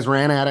 You guys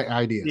ran out of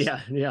ideas.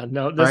 Yeah.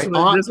 No, this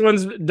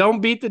one's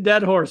don't beat the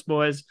dead horse,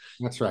 boys.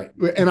 That's right.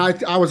 And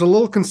I was a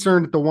little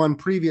concerned at the one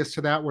previous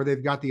to that, where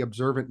they've got the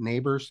observant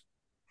neighbors,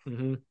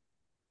 and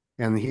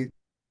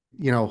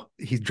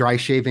he's dry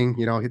shaving.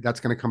 That's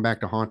going to come back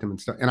to haunt him and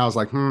stuff. And I was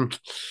like,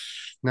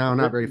 no,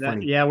 not very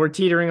funny. Yeah, we're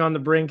teetering on the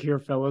brink here,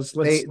 fellas.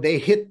 They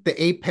hit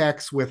the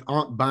apex with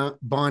Aunt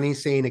Bonnie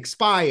saying,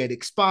 expired.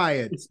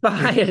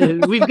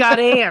 We've got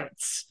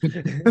ants.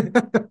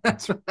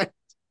 That's right.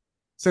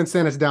 Since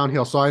then, it's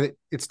downhill. So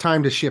it's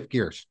time to shift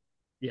gears.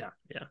 Yeah.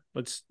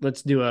 Let's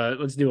do a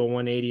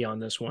 180 on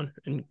this one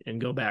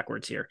and go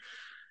backwards here.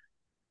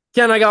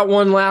 Ken, I got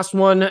one last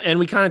one, and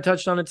we kind of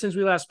touched on it since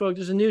we last spoke.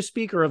 There's a new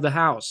Speaker of the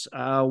House.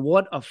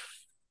 What a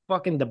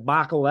fucking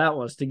debacle that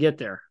was to get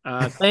there.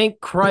 Thank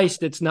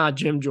Christ it's not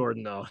Jim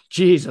Jordan, though.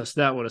 Jesus,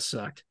 that would have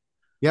sucked.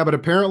 Yeah, but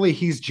apparently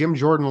he's Jim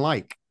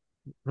Jordan-like.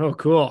 Oh,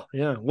 cool.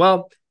 Yeah.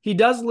 Well, he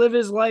does live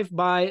his life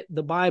by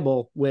the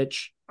Bible,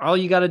 which all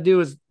you got to do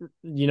is,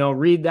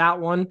 read that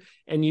one,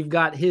 and you've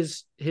got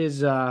his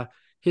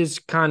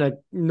kind of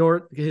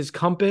his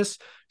compass.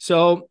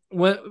 So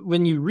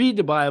when you read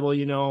the Bible,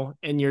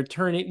 and you're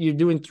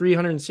doing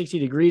 360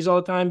 degrees all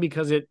the time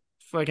because it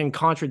fucking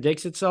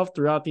contradicts itself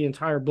throughout the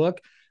entire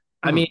book.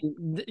 I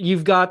mean,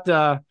 you've got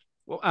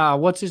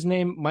what's his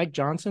name? Mike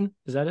Johnson.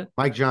 Is that it?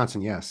 Mike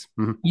Johnson. Yes.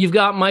 Mm-hmm. You've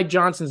got Mike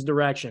Johnson's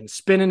direction,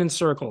 spinning in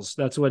circles.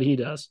 That's what he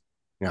does.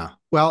 Yeah.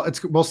 Well,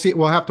 we'll see.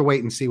 We'll have to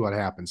wait and see what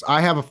happens. I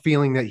have a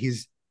feeling that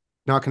he's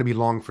not going to be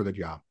long for the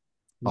job.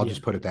 I'll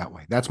just put it that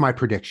way. That's my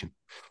prediction.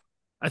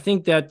 I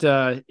think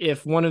that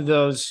if one of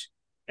those,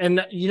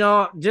 and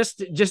just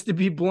to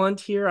be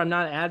blunt here, I'm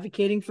not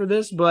advocating for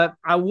this, but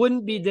I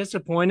wouldn't be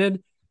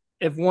disappointed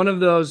if one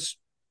of those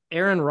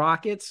Aaron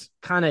Rockets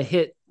kind of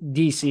hit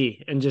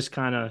DC and just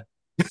kind of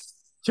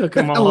Took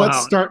them all out.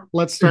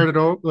 Let's start it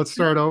over. Let's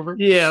start over.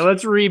 Yeah,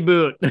 let's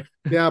reboot.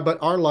 Yeah, but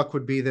our luck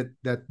would be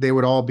that they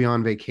would all be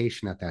on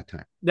vacation at that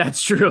time.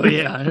 That's true.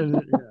 Yeah.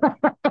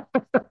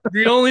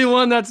 The only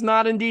one that's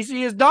not in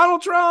DC is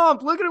Donald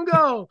Trump. Look at him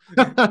go.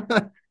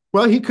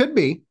 Well, he could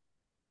be.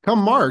 Come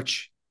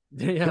March,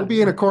 Yeah. he'll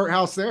be in a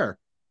courthouse there.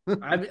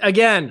 I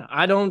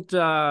don't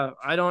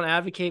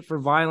advocate for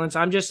violence.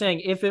 I'm just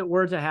saying if it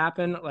were to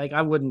happen, like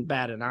I wouldn't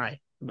bat an eye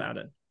about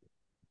it.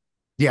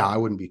 Yeah, I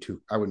wouldn't be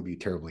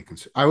terribly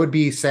concerned. I would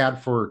be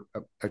sad for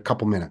a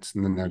couple minutes,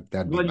 and then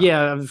that'd be. But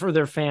yeah, for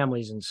their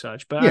families and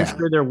such. But yeah.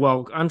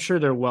 I'm sure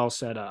they're well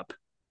set up.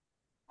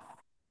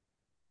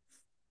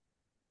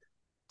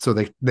 So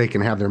they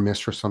can have their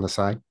mistress on the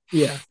side.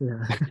 Yeah.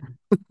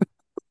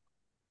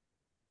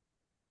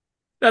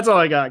 That's all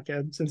I got,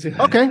 Ken.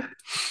 Okay.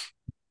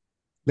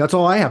 That's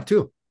all I have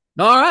too.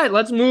 All right,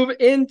 let's move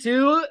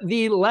into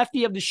the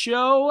lefty of the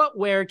show,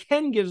 where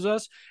Ken gives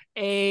us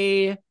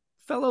a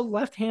fellow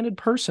left-handed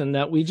person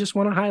that we just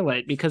want to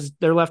highlight because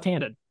they're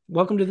left-handed.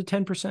 Welcome to the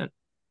 10%.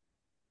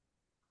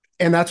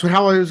 And that's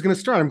how I was going to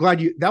start. I'm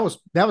glad that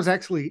was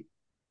actually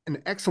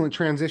an excellent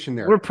transition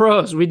there. We're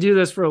pros. We do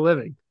this for a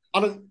living.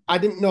 I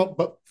didn't know,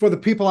 but for the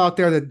people out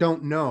there that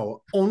don't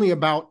know, only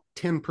about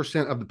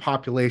 10% of the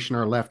population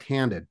are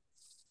left-handed.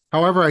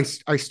 However, I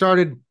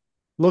started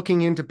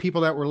looking into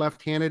people that were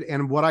left-handed,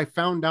 and what I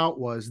found out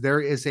was there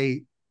is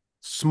a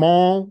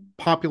small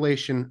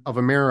population of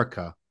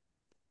America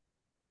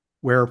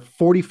where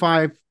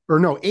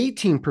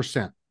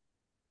 18%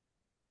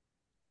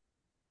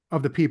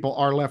 of the people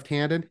are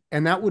left-handed,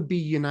 and that would be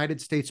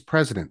United States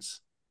presidents.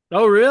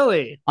 Oh,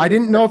 really? I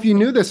didn't know if you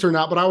knew this or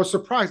not, but I was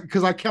surprised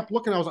because I kept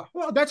looking. I was like,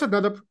 well, that's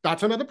another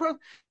president.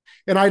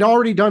 And I'd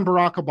already done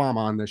Barack Obama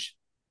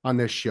on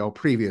this show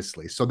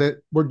previously, so that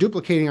we're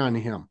duplicating on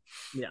him.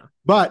 Yeah.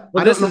 But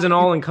this is an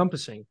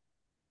all-encompassing.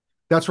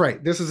 That's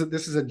right. This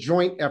is a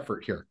joint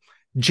effort here.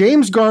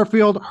 James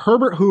Garfield,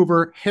 Herbert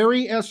Hoover,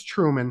 Harry S.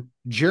 Truman,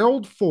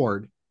 Gerald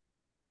Ford.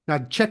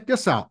 Now check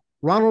this out.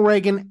 Ronald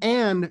Reagan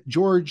and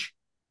George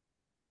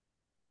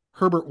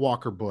Herbert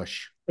Walker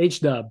Bush.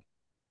 H-dub.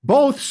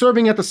 Both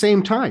serving at the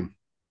same time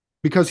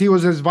because he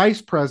was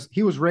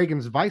he was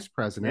Reagan's vice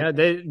president. Yeah,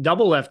 they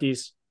double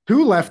lefties.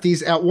 Two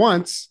lefties at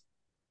once.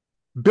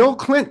 Bill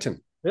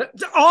Clinton.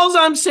 All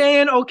I'm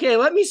saying, okay,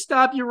 let me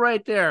stop you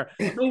right there.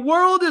 The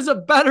world is a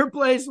better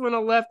place when a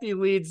lefty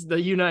leads the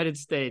United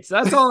States.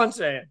 That's all I'm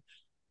saying.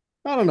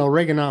 I don't know,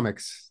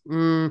 Reaganomics.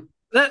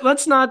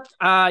 Let's not.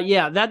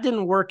 That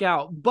didn't work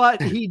out.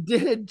 But he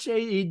did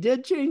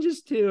change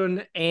his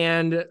tune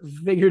and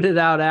figured it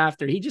out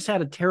after. He just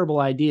had a terrible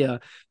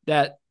idea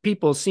that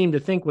people seem to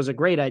think was a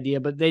great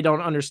idea, but they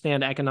don't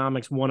understand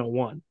economics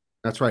 101.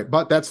 That's right.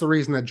 But that's the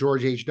reason that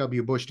George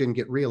H.W. Bush didn't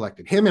get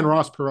reelected. Him and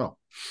Ross Perot.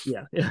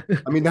 Yeah.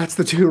 I mean, that's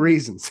the two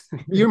reasons.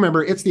 You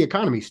remember, it's the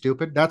economy,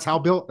 stupid. That's how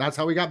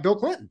we got Bill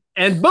Clinton.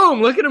 And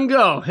boom, look at him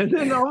go. And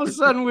then all of a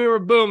sudden we were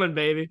booming,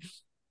 baby.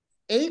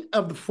 8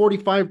 of the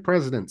 45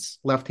 presidents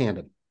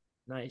left-handed.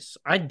 Nice.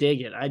 I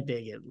dig it.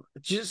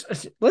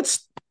 Just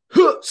let's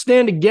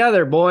stand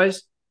together,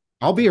 boys.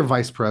 I'll be your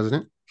vice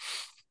president.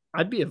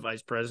 I'd be a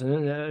vice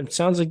president. It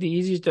sounds like the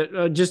easiest.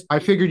 I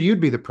figured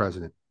you'd be the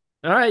president.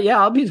 All right, yeah,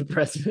 I'll be the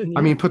president.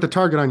 I mean, put the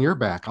target on your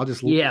back. I'll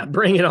just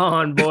bring it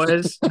on,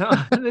 boys.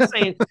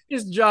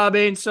 This job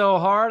ain't so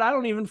hard. I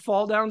don't even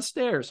fall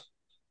downstairs.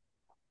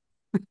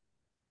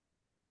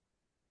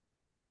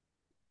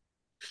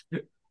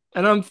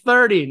 And I'm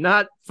 30,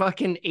 not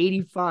fucking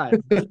 85.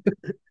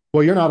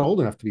 Well, you're not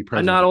old enough to be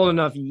president. I'm not old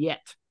enough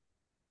yet.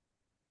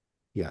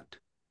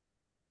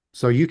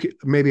 So you could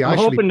maybe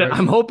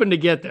I'm hoping to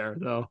get there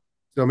though.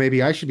 So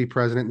maybe I should be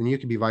president, then you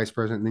can be vice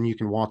president, and then you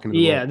can walk into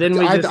the role. Then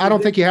I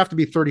don't think you have to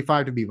be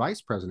 35 to be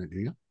vice president, do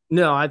you?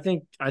 No, I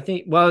think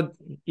well,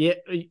 yeah.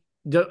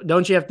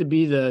 Don't you have to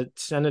be the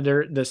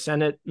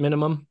Senate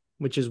minimum,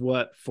 which is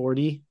what,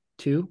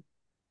 42?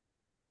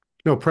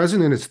 No,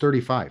 president is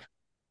 35.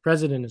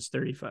 President is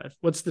 35.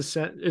 What's the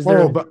Senate?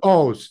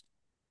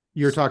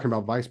 You're talking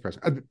about vice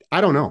president.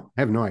 I don't know.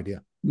 I have no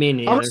idea. Me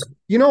neither.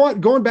 You know what?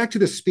 Going back to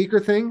the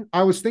speaker thing,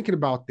 I was thinking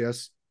about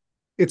this.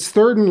 It's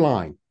third in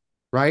line.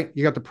 Right,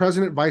 you got the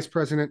president, vice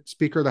president,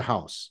 speaker of the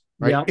House.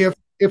 Right, yeah.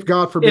 If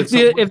God forbid,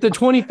 if the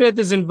 25th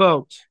is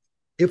invoked,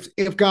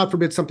 if God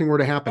forbid something were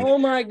to happen. Oh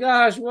my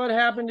gosh, what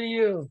happened to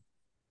you?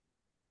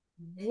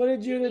 What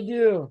did you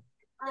do?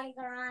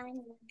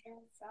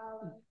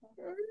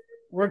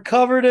 We're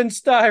covered in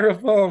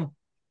styrofoam.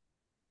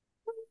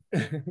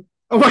 Oh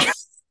my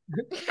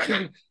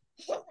God.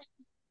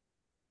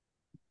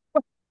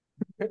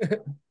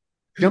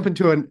 Jump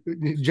into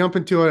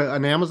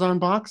an Amazon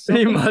box?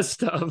 He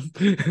must have.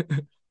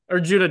 Or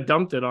Judah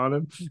dumped it on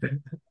him.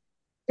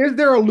 Is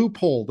there a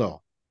loophole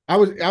though? I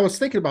was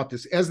thinking about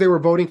this as they were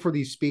voting for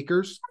these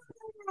speakers.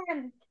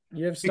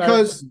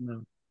 Because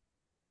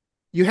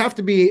you have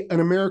to be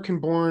an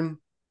American-born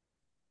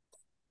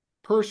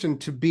person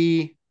to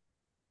be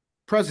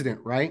president,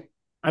 right?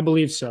 I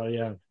believe so,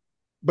 yeah.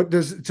 But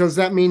does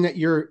that mean that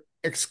you're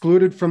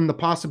excluded from the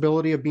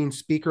possibility of being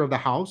Speaker of the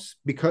House?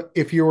 Because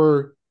if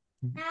you're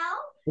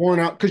born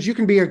out, because you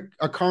can be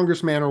a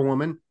congressman or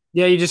woman.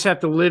 Yeah, you just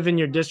have to live in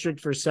your district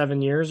for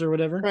 7 years or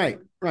whatever.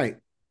 Right.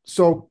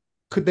 So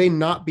could they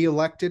not be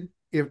elected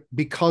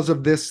because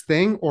of this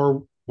thing,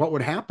 or what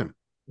would happen?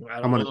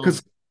 I don't know.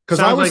 Because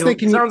I was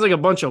thinking, sounds like a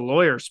bunch of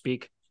lawyers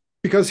speak.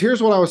 because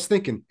here's what I was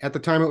thinking at the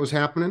time it was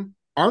happening.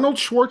 Arnold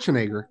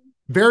Schwarzenegger,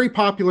 very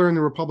popular in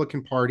the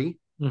Republican Party.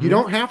 Mm-hmm. You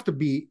don't have to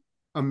be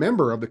a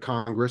member of the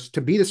Congress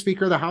to be the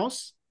Speaker of the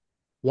House.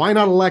 Why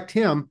not elect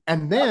him?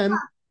 And then,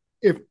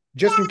 if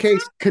just in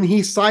case, can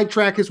he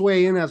sidetrack his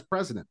way in as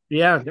president?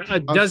 Yeah.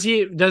 Does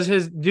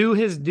his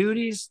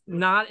duties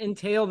not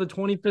entail the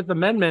 25th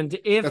Amendment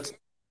if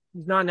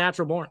he's not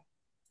natural born?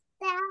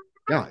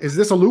 Yeah. Is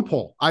this a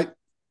loophole?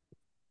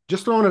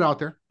 Just throwing it out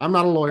there. I'm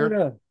not a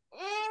lawyer.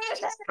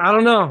 I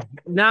don't know.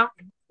 Now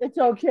it's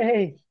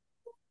okay.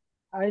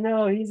 I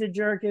know he's a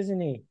jerk,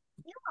 isn't he?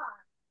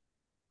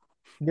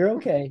 You're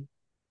okay.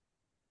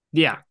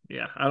 Yeah.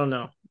 I don't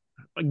know.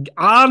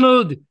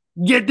 Arnold,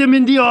 get them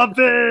in the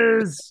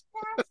office.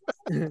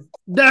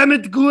 Damn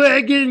it,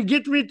 Gwagon,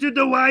 get me to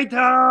the White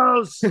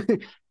House.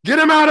 Get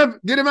him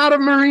out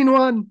of Marine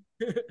One.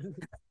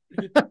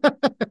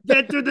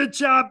 Get to the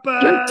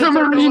chopper. Get to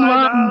Marine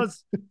One.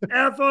 House.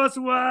 Air Force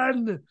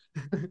One.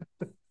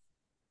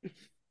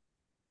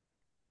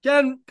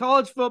 Ken,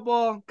 college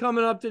football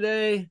coming up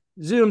today.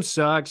 Zoom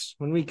sucks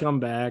when we come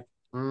back.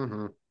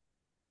 Mm-hmm.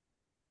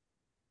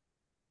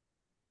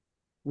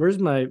 Where's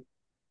my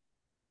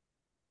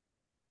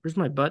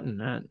button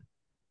at?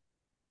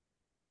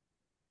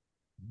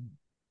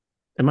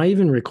 Am I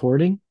even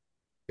recording?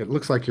 It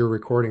looks like you're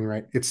recording,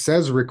 right? It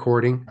says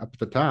recording up at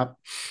the top.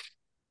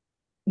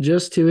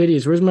 Just two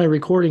idiots. Where's my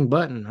recording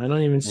button? I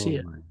don't even see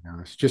it. Oh my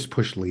gosh. Just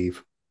push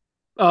leave.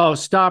 Oh,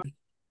 stop.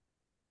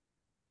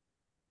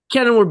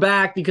 Ken and we're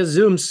back because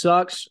Zoom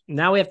sucks.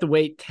 Now we have to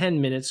wait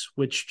 10 minutes,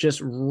 which just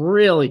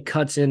really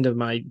cuts into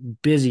my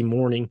busy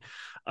morning.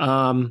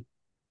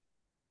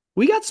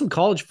 We got some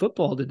college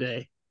football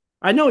today.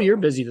 I know you're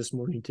busy this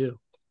morning too.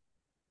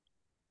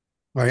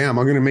 I am.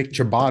 I'm going to make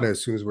ciabatta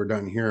as soon as we're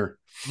done here.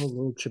 Oh, a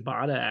little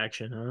ciabatta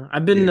action, huh?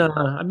 I've been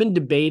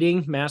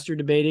master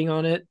debating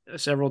on it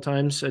several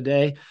times a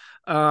day,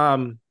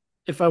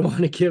 if I want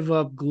to give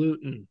up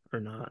gluten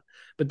or not.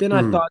 But then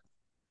I thought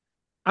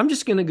I'm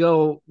just going to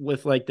go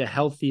with like the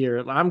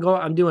healthier.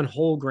 I'm doing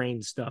whole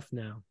grain stuff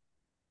now.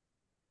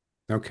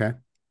 Okay.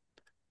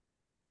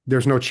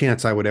 There's no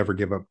chance I would ever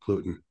give up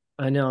gluten.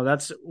 I know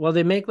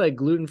they make like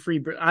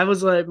gluten-free. I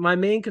was like, my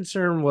main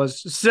concern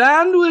was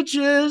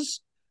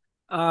sandwiches.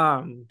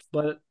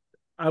 But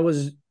I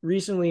was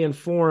recently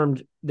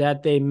informed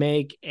that they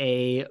make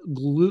a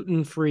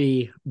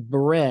gluten-free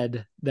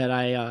bread that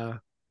I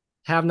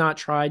have not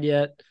tried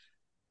yet.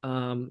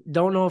 Don't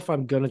know if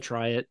I'm gonna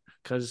try it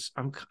because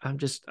I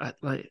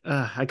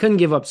couldn't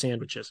give up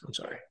sandwiches. I'm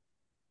sorry.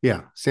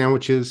 Yeah,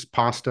 sandwiches,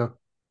 pasta.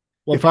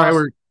 Well,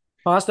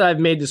 pasta, I've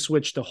made the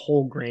switch to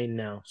whole grain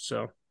now.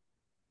 So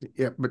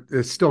yeah, but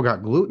it's still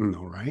got gluten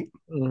though, right?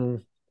 Mm-hmm.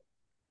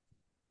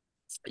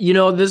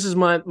 This is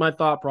my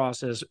thought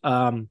process.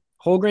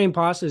 Whole grain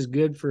pasta is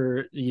good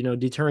for,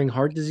 deterring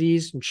heart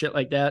disease and shit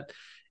like that.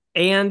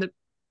 And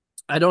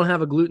I don't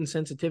have a gluten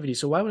sensitivity.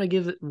 So why would I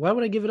give it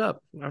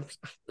up?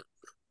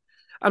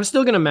 I'm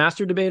still going to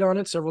master debate on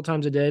it several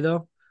times a day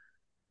though.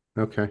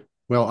 Okay.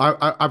 Well,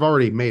 I've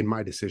already made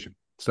my decision.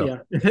 So yeah,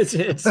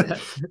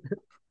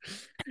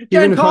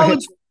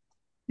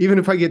 even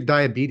if I get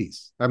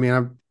diabetes, I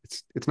mean,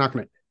 it's not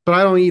going to, but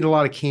I don't eat a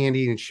lot of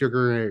candy and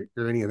sugar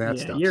or any of that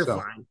stuff. You're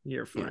fine.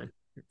 You're fine.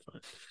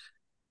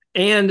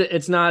 And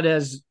it's not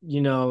as,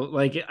 I'm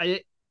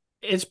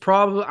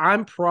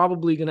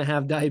probably going to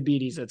have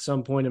diabetes at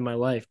some point in my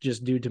life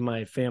just due to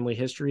my family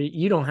history.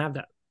 You don't have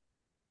that.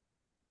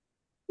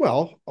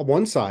 Well,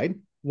 one side.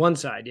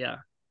 Yeah.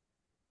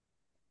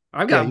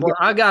 I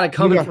got it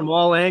coming from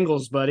all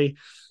angles, buddy.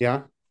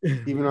 Yeah.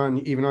 Even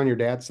on your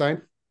dad's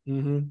side.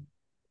 Mm-hmm.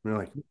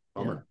 Really?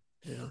 Bummer.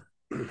 Yeah.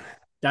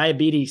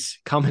 Diabetes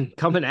coming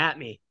at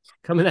me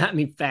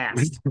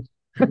fast.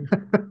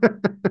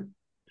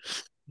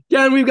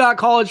 Ken, we've got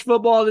college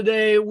football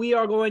today. We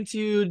are going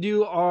to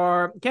do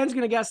Ken's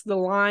going to guess the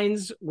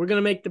lines. We're going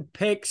to make the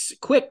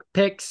quick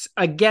picks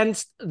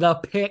against the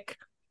pick.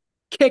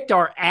 Kicked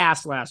our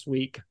ass last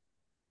week.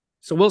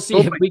 So we'll see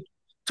if we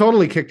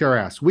totally kicked our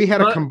ass. We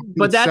had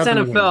but that's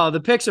NFL.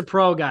 The pick's a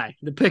pro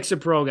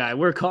guy.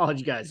 We're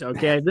college guys.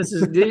 Okay. This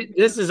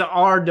is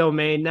our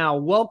domain now.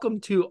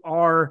 Welcome to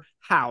our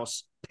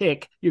house.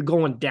 Pick. You're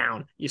going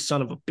down, you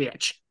son of a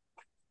bitch.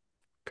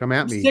 Come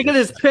at me. Sick of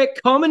this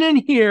pick coming in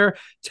here,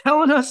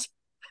 telling us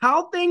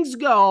how things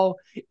go.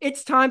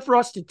 It's time for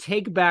us to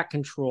take back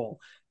control.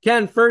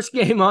 Ken, first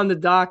game on the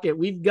docket.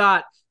 We've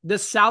got the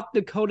South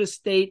Dakota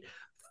State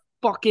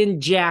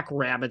fucking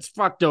Jackrabbits.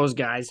 Fuck those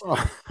guys.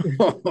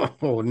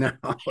 Oh no.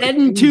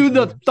 Heading to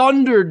the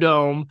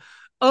Thunderdome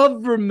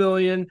of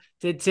Vermilion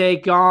to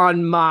take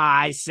on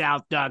my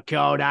South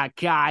Dakota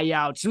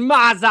Coyotes.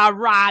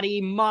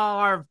 Maserati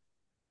Marv.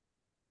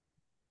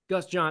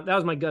 That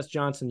was my Gus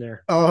Johnson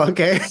there. Oh,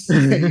 okay.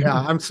 Yeah,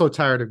 I'm so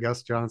tired of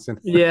Gus Johnson.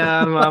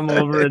 Yeah, I'm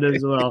over it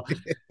as well.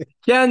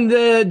 Can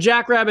the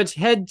Jackrabbits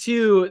head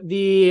to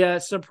the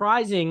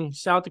surprising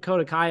South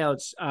Dakota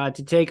Coyotes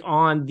to take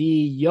on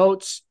the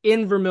Yotes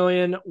in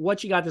Vermilion?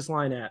 What you got this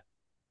line at?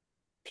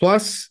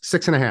 Plus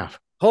 6.5.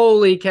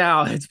 Holy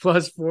cow, it's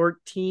plus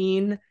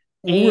 14.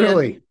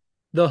 Really? And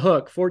the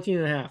hook,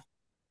 14.5.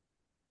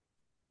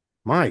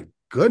 My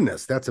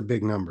goodness, that's a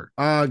big number.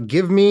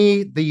 Give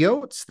me the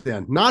Yotes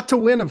then. Not to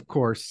win, of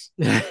course.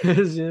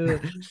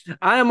 I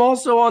am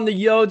also on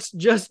the Yotes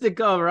just to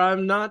cover.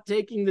 I'm not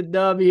taking the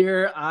dub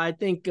here. I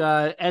think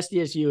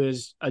SDSU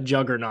is a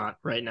juggernaut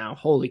right now.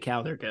 Holy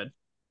cow, they're good.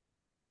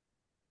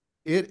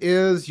 It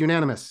is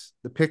unanimous.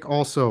 The pick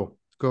also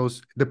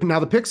goes. Now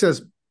the pick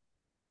says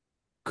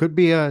could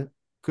be a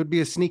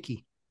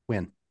sneaky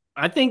win.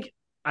 I think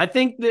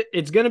that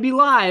it's going to be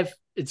live.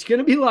 It's going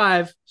to be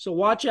live. So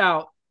watch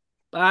out.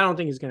 But I don't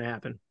think it's going to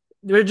happen.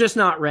 They're just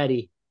not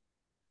ready.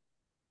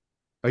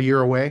 A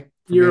year away?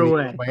 Year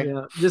away.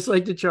 Yeah. Just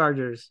like the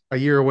Chargers. A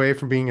year away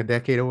from being a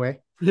decade away?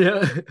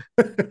 Yeah.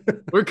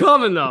 We're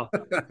coming, though.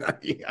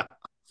 Yeah.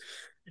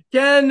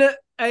 Can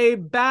a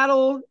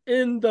battle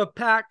in the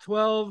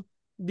Pac-12,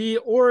 the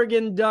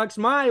Oregon Ducks,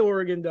 my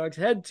Oregon Ducks,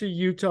 head to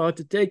Utah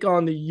to take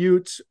on the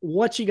Utes?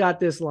 What you got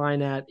this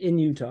line at in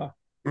Utah?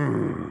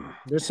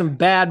 There's some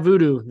bad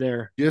voodoo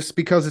there. Just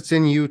because it's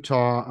in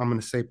Utah, I'm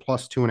going to say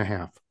plus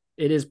 2.5.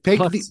 It is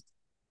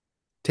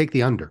take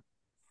the under.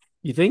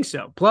 You think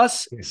so?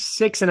 Plus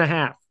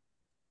 6.5.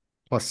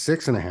 Plus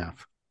 6.5.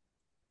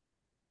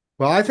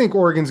 Well, I think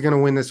Oregon's going to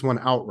win this one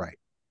outright.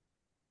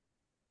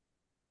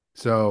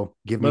 So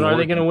give me. But are Oregon.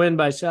 they going to win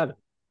by 7?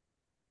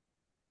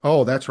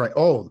 Oh, that's right.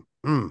 Oh,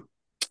 I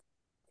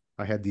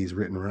had these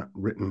written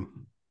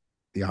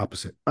the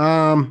opposite.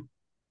 No,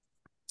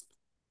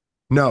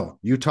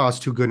 Utah's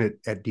too good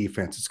at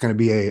defense. It's going to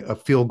be a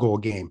field goal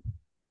game.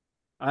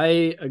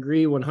 I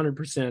agree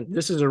 100%.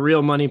 This is a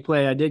real money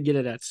play. I did get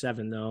it at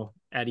 7, though,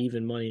 at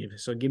even money.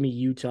 So give me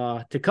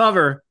Utah to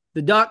cover.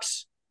 The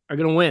Ducks are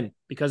going to win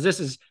because this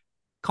is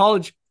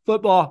college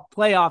football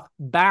playoff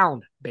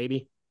bound,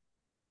 baby.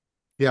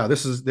 Yeah,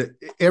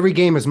 every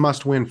game is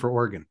must win for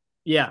Oregon.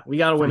 Yeah, we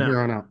got to win from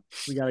here on out.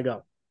 We got to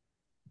go.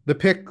 The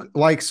pick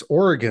likes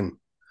Oregon.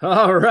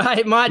 All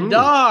right, my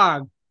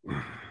dog.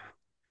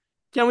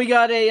 Can we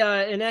got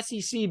an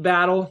SEC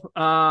battle?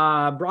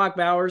 Brock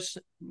Bowers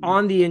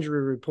on the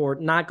injury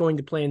report, not going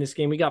to play in this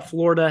game. We got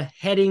Florida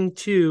heading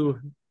to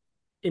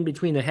in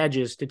between the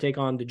hedges to take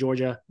on the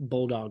Georgia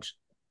Bulldogs.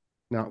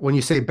 Now, when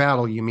you say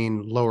battle, you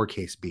mean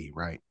lowercase b,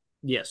 right?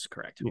 Yes,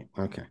 correct. Yeah,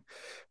 okay.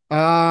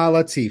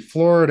 Let's see.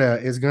 Florida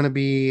is going to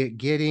be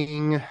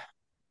getting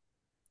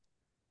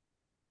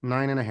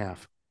 9.5.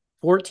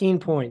 14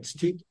 points.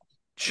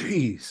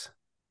 Jeez.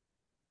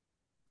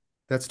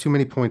 That's too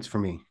many points for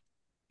me.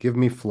 Give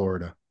me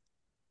Florida.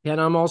 And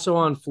I'm also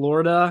on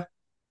Florida.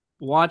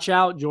 Watch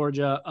out,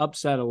 Georgia.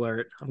 Upset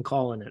alert. I'm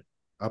calling it.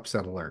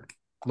 Upset alert.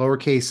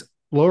 Lowercase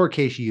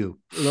u.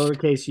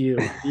 Lowercase u.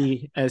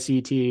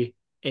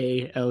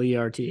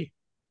 ESETALERT.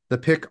 The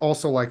pick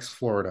also likes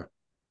Florida.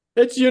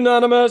 It's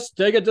unanimous.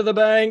 Take it to the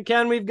bank.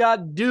 And we've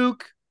got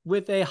Duke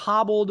with a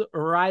hobbled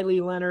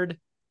Riley Leonard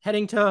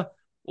heading to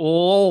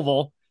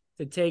Louisville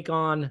to take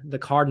on the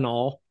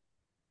Cardinals.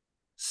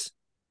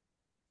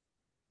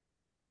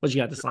 What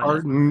you got this line?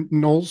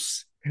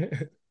 Cardinals.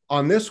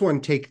 On this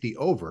one, take the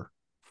over.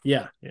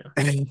 Yeah.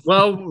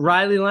 Well,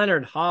 Riley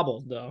Leonard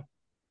hobbled, though.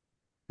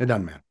 It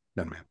doesn't matter.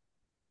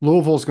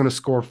 Louisville's going to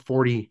score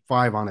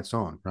 45 on its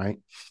own, right?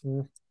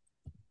 Mm.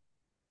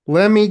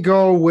 Let me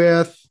go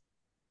with.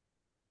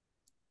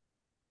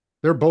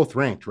 They're both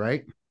ranked,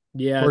 right?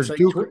 Yeah, or it's like,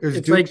 Duke,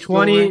 it's Duke like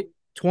 20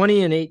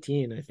 and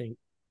 18, I think.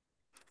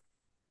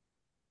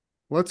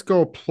 Let's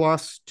go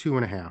plus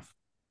 2.5.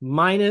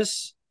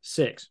 Minus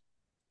 6.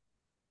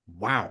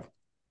 Wow.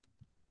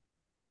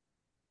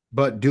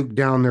 But Duke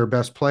down their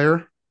best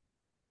player?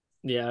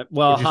 Yeah,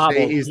 well, Did you hobbled.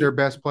 say he's their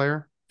best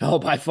player? Oh,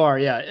 by far,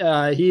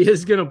 yeah. He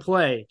is going to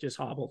play, just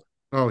hobbled.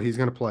 Oh, he's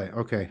going to play.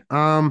 Okay.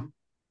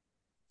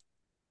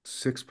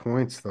 6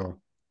 points, though.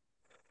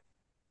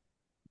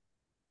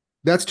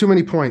 That's too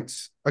many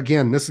points.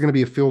 Again, this is going to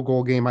be a field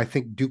goal game. I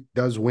think Duke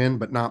does win,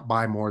 but not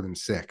by more than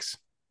 6.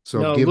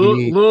 So no, give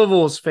me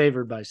Louisville's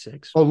favored by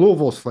 6. Oh,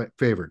 Louisville's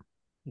favored.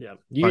 Yeah,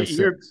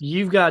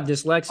 you've got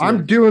dyslexia.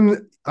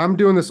 I'm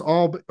doing this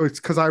all. It's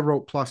because I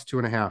wrote plus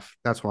 2.5.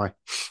 That's why.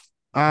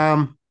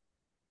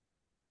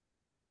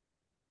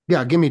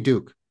 Yeah, give me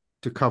Duke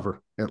to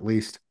cover at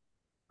least.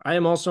 I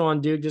am also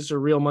on Duke. This is a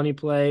real money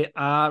play.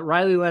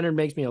 Riley Leonard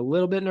makes me a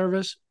little bit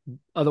nervous.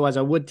 Otherwise,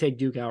 I would take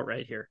Duke out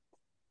right here.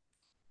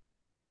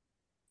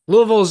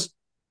 Louisville's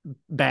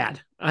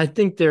bad. I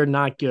think they're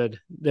not good.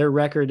 Their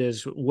record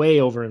is way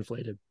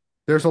overinflated.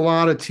 There's a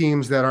lot of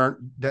teams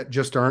that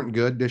just aren't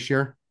good this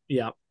year.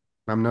 Yeah.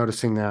 I'm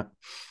noticing that.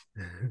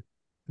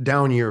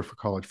 Down year for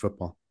college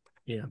football.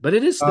 Yeah, but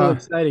it is still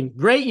exciting.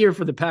 Great year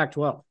for the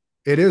Pac-12.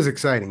 It is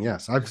exciting,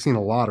 yes. I've seen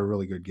a lot of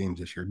really good games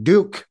this year.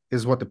 Duke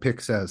is what the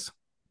pick says.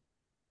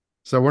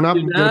 So we're not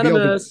going to be able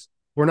to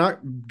we're not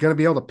going to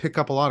be able to pick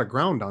up a lot of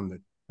ground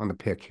on the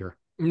pick here.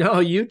 No,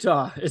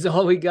 Utah is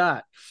all we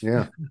got.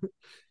 Yeah.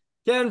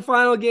 Ken,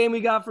 final game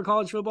we got for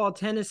college football: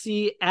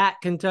 Tennessee at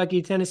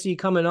Kentucky. Tennessee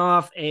coming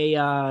off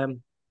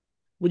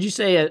would you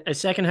say a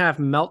second half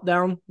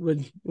meltdown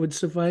would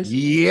suffice?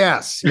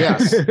 Yes.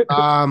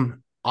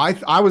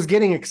 I was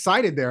getting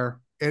excited there,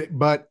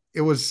 but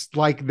it was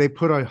like they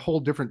put a whole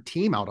different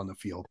team out on the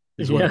field.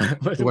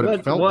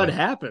 What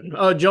happened?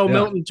 Oh, Joe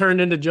Milton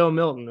turned into Joe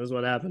Milton is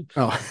what happened.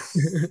 Oh.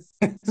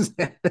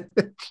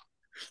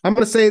 I'm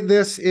going to say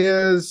this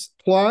is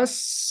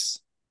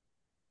 +7.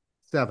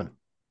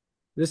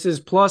 This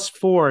is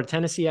 +4.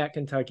 Tennessee at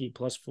Kentucky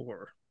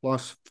 +4.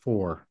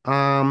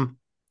 +4.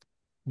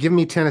 Give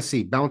me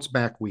Tennessee bounce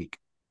back week.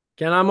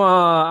 Ken, I'm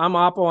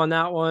oppo on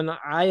that one.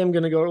 I am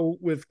going to go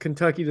with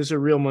Kentucky. This is a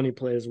real money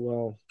play as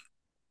well.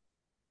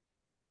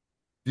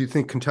 Do you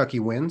think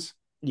Kentucky wins?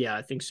 Yeah,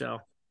 I think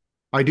so.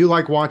 I do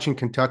like watching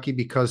Kentucky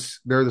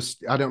because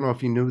I don't know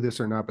if you knew this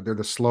or not, but they're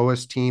the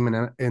slowest team in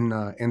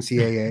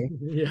NCAA.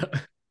 Yeah.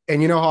 And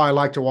you know how I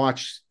like to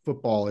watch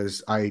football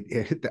is I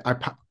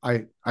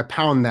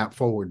pound that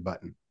forward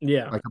button.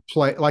 Yeah. Like a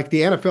play, like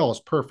the NFL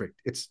is perfect.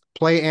 It's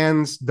play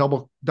ends,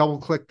 double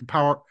click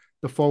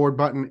the forward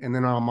button, and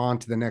then I'm on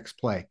to the next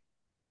play.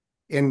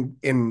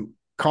 In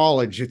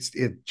college,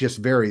 it just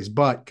varies,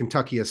 but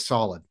Kentucky is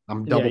solid.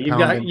 I'm double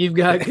pounding. You've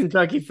got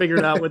Kentucky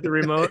figured out with the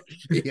remote.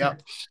 Yeah.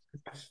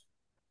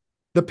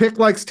 The pick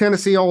likes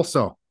Tennessee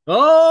also.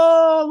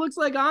 Oh, looks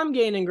like I'm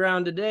gaining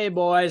ground today,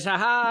 boys.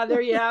 Haha,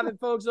 there you have it,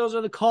 folks. Those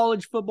are the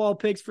college football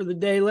picks for the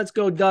day. Let's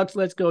go Ducks.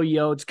 Let's go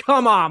Yotes.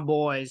 Come on,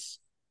 boys.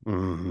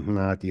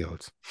 Not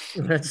Yotes.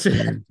 That's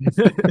it.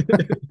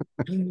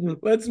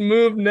 Let's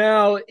move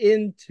now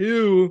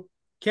into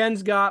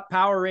Ken's got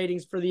power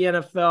ratings for the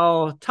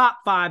NFL. Top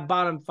 5,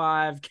 bottom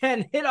 5.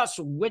 Ken, hit us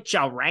with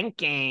your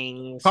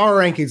rankings. Power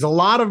rankings. A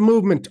lot of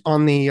movement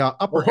on the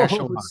upper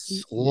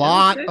echelons. A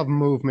lot of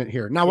movement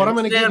here. Now, what I'm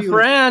going to give you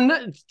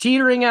Fran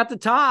teetering at the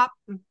top.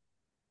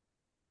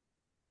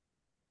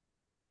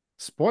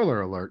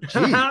 Spoiler alert.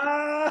 Here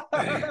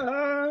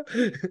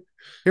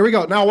we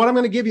go. Now, what I'm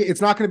going to give you,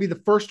 it's not going to be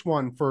the first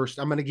one first.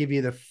 I'm going to give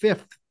you the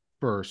 5th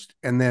first,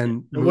 and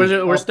then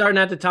we're starting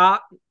at the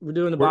top. We're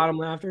doing the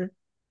bottom after.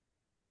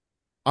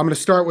 I'm going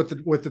to start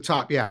with the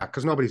top, yeah,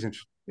 because nobody's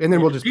interested, and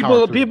then we'll just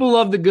people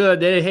love the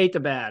good, they hate the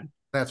bad.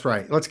 That's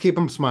right. Let's keep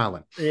them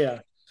smiling. Yeah.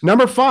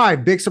 Number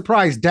 5, big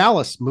surprise.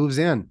 Dallas moves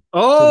in.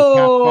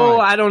 Oh,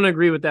 I don't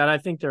agree with that. I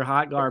think they're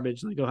hot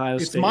garbage like Ohio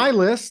State. It's my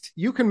list.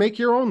 You can make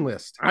your own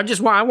list. I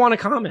want to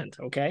comment.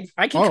 Okay,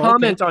 I can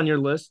comment on your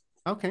list.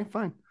 Okay,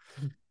 fine.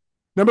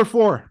 Number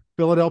 4,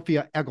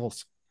 Philadelphia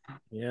Eagles.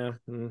 Yeah.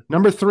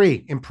 Number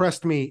 3,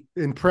 impressed me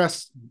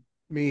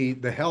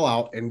the hell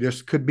out, and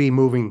just could be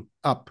moving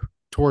up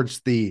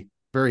towards the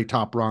very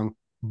top rung.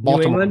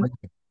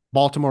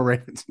 Baltimore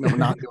Ravens. No,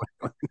 not New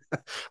England.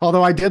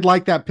 Although I did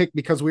like that pick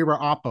because we were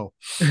oppo.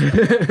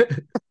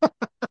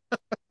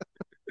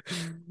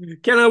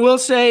 Ken, I will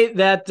say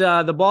that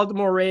the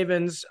Baltimore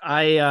Ravens,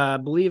 I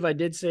believe I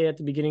did say at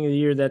the beginning of the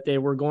year that they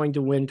were going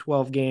to win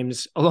 12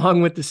 games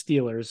along with the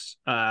Steelers,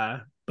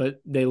 but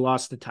they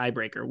lost the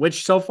tiebreaker,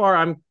 which so far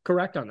I'm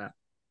correct on that.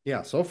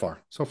 Yeah, so far.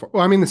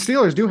 Well, I mean, the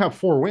Steelers do have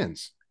 4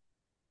 wins.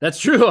 That's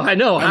true. I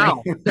know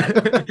how.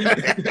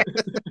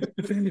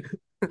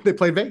 They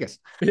played Vegas.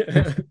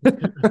 Yeah.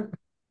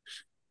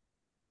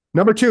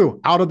 Number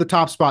 2, out of the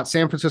top spot,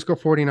 San Francisco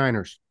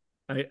 49ers.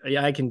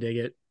 I can dig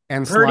it.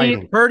 And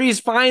sliding. Purdy's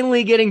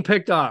finally getting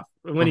picked off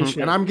when he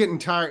should. And I'm getting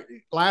tired.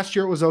 Last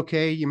year it was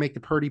okay. You make the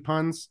Purdy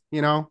puns,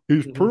 you know.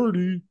 He's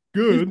Purdy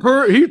good.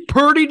 He's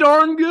Purdy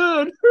darn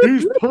good.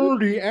 He's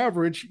Purdy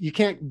average. You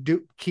can't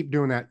keep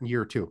doing that in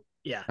year 2.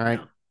 Yeah. All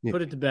right. No.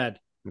 Put it to bed.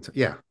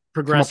 Yeah.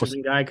 Progressive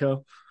and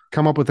Geico.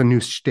 Come up with a new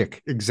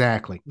shtick.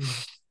 Exactly.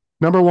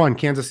 Number 1,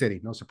 Kansas City.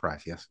 No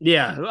surprise. Yes.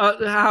 Yeah.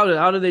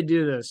 How do they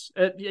do this?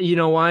 You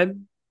know why?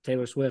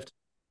 Taylor Swift.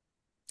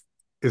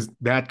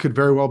 That could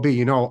very well be.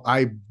 You know,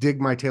 I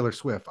dig my Taylor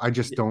Swift. I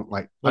just don't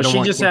like. Well,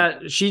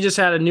 she just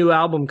had a new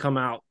album come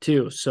out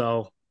too.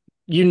 So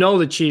you know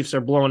the Chiefs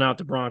are blowing out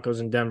the Broncos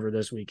in Denver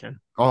this weekend.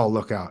 Oh,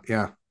 look out!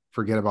 Yeah,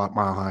 forget about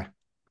Mile High.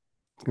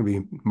 It's gonna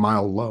be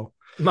mile low.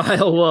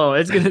 Mile low.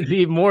 It's gonna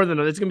be more than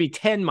it's gonna be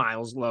 10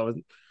 miles low.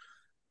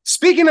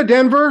 Speaking of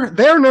Denver,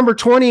 they're number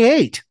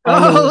 28.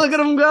 Oh, look at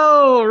them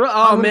go!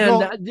 Oh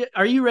man,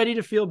 are you ready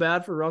to feel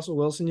bad for Russell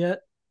Wilson yet?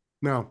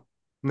 No,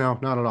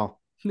 not at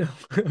all. No.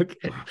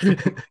 Okay.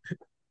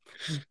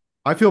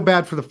 I feel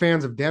bad for the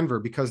fans of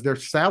Denver because they're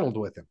saddled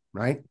with him,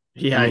 right?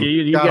 Yeah,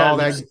 you got all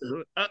that.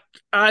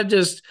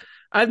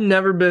 I've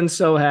never been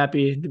so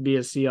happy to be a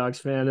Seahawks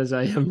fan as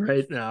I am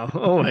right now.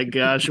 Oh my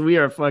gosh, we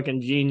are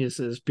fucking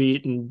geniuses,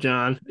 Pete and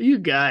John. You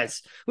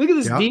guys, look at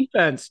this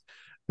defense.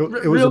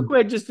 Real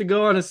quick, just to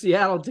go on a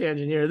Seattle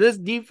tangent here. This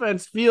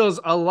defense feels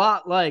a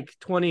lot like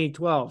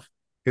 2012.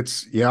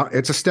 It's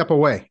a step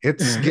away.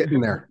 It's getting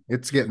there.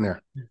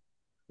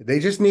 They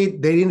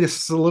need to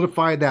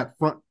solidify that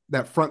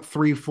that front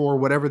 3-4,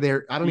 whatever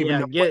they're. I don't even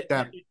know what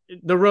that.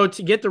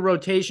 Get the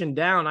rotation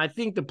down. I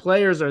think the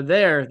players are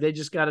there. They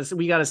just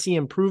we got to see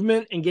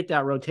improvement and get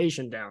that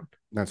rotation down.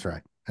 That's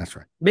right.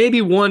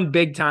 Maybe one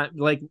big time,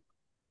 like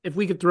if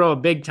we could throw a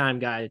big time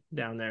guy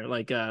down there,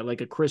 like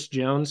a Chris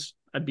Jones,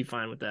 I'd be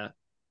fine with that.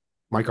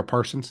 Micah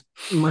Parsons,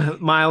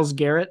 Myles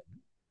Garrett.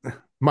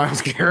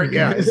 Myles Garrett,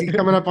 yeah. Is he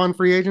coming up on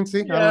free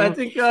agency? Yeah, I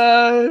think.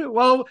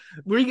 Well,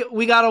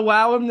 we got to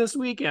wow him this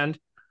weekend.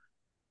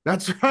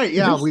 That's right.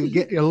 Yeah, we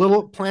get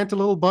plant a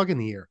little bug in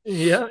the ear.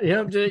 Yeah.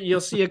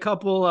 You'll see a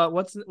couple.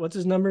 What's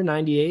his number?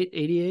 98,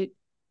 88.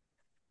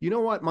 You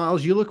know what,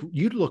 Miles?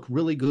 You'd look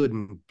really good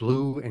in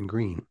blue and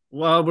green.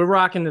 Well, we're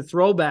rocking the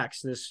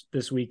throwbacks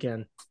this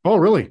weekend. Oh,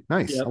 really?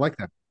 Nice. Yep. I like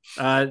that.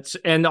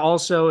 And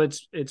also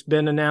it's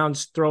been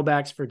announced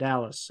throwbacks for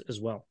Dallas as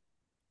well.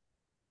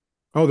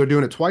 Oh, they're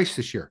doing it twice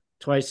this year.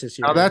 Now is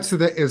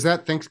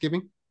that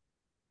Thanksgiving?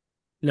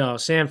 No,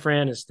 San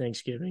Fran is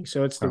Thanksgiving.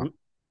 So it's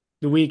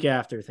the week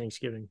after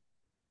Thanksgiving.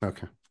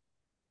 Okay.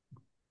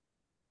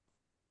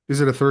 Is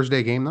it a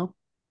Thursday game though?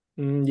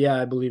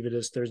 Yeah, I believe it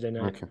is Thursday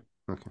night.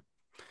 Okay.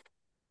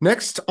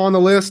 Next on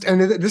the list,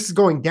 and this is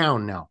going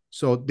down now.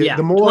 So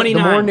the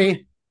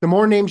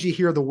more names you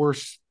hear, the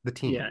worse the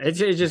team. Yeah, it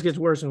just gets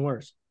worse and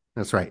worse.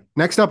 That's right.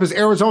 Next up is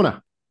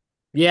Arizona.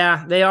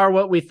 Yeah, they are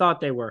what we thought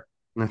they were.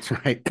 That's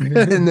right.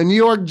 And the New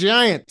York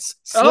Giants.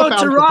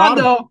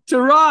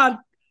 Tehran.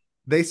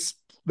 They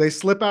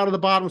slip out of the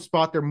bottom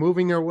spot. They're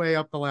moving their way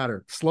up the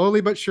ladder.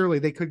 Slowly but surely,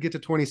 they could get to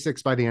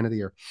 26 by the end of the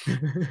year.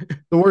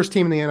 The worst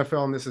team in the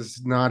NFL, and this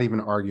is not even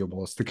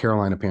arguable, it's the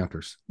Carolina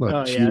Panthers.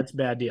 Look, it's a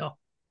bad deal.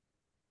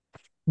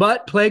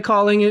 But play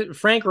calling it,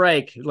 Frank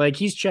Reich, like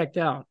he's checked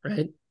out,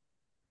 right?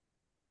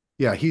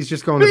 Yeah, he's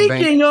just going to the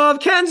bank. Speaking of,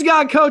 Ken's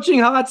got coaching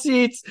hot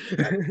seats.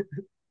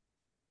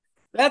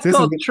 That's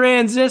called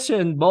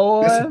transition,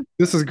 boy.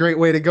 This is a great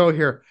way to go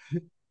here.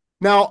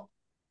 Now,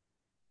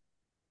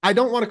 I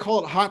don't want to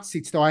call it hot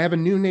seats, though. I have a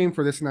new name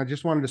for this, and I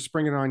just wanted to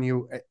spring it on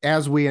you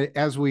as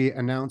we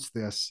announce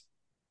this.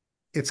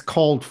 It's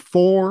called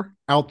 4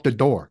 out the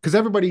door because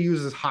everybody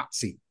uses hot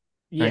seat.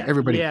 Yeah, right?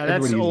 Everybody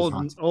that's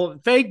uses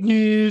old fake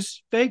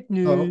news.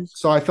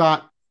 So I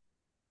thought.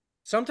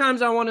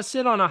 Sometimes I want to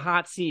sit on a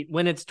hot seat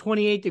when it's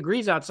 28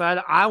 degrees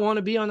outside. I want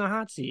to be on the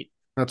hot seat.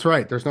 That's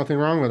right. There's nothing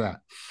wrong with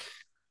that.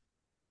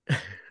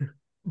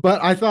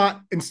 But I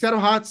thought instead of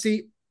hot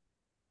seat,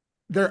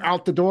 they're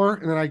out the door.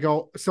 And then I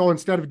go, so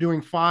instead of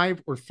doing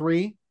 5 or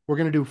 3, we're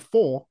going to do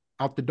 4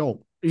 out the door.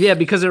 Yeah,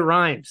 because it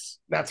rhymes.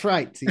 That's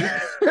right. See?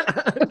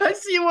 I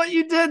see what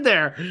you did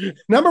there.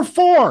 Number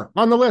 4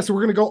 on the list.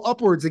 We're going to go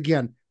upwards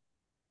again.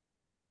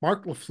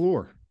 Mark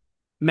LaFleur.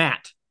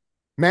 Matt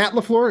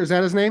LaFleur. Is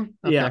that his name?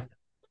 Okay. Yeah.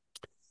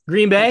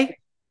 Green Bay.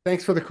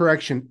 Thanks for the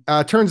correction.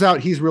 Turns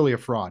out he's really a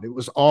fraud. It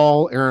was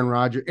all Aaron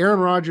Rodgers. Aaron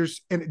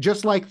Rodgers, and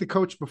just like the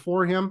coach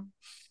before him.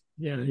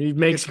 Yeah, he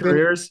makes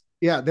careers.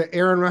 The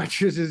Aaron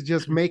Rodgers is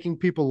just making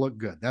people look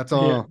good. That's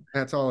all. Yeah.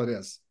 That's all it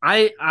is.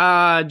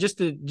 I just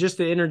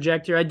to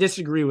interject here, I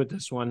disagree with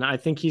this one. I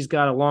think he's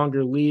got a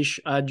longer leash.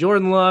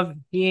 Jordan Love,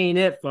 he ain't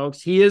it,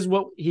 folks. He is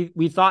what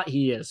we thought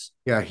he is.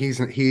 Yeah,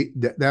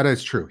 that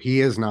is true.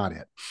 He is not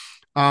it.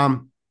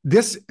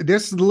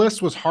 This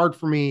list was hard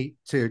for me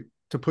to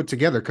put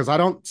together because I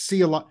don't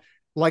see a lot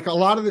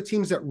of the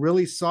teams that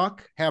really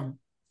suck have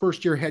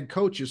first-year head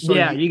coaches. So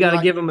you got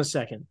to give them a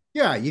second.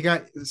 Yeah,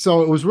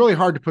 so it was really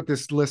hard to put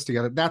this list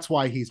together. That's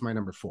why he's my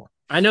number 4.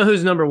 I know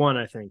who's number 1,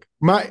 I think.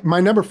 My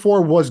number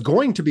 4 was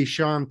going to be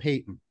Sean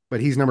Payton,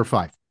 but he's number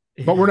 5.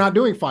 But we're not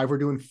doing 5. We're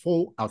doing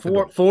 4 out the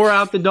door. 4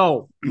 out the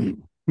door.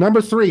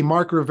 Number 3,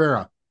 Mark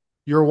Rivera.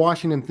 You're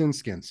Washington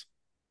Thinskins.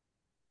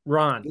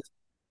 Ron.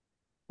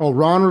 Oh,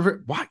 Ron Rivera.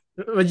 What?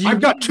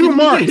 I've got 2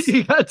 marks.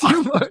 You got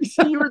 2 marks.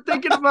 You were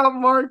thinking about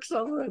marks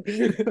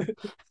already.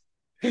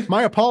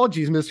 My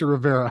apologies, Mr.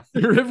 Rivera.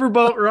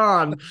 Riverboat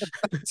Ron.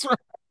 That's right.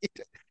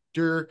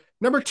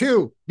 Number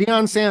 2,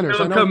 Deion Sanders.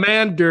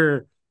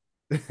 Commander.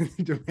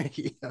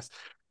 Yes.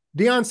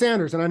 Deion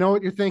Sanders. And I know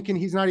what you're thinking.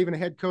 He's not even a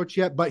head coach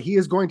yet, but he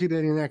is going to be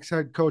the next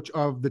head coach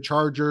of the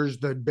Chargers,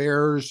 the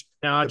Bears.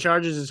 No,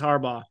 Chargers is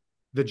Harbaugh.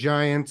 The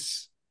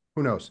Giants.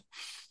 Who knows?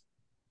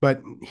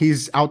 But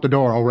he's out the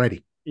door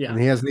already. Yeah.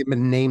 And he hasn't even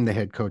been named the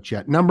head coach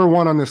yet. Number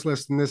 1 on this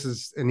list, and this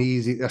is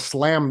a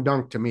slam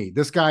dunk to me.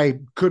 This guy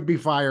could be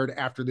fired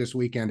after this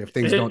weekend if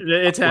things don't.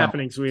 It's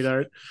happening,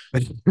 sweetheart.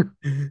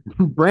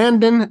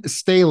 Brandon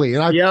Staley.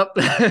 And yep.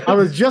 I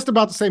was just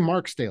about to say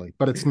Mark Staley,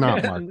 but it's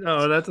not Mark.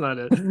 No, that's not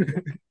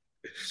it.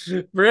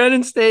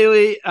 Brandon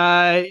Staley,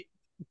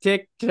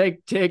 tick.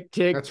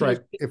 That's right.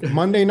 If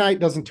Monday night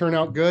doesn't turn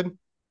out good,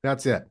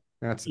 that's it.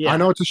 I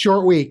know it's a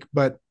short week,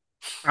 but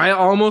I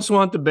almost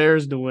want the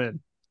Bears to win.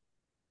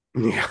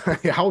 Yeah,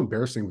 how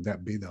embarrassing would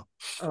that be, though?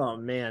 Oh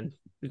man,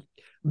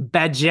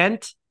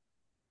 Bagent.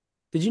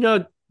 Did you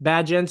know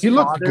Bagent's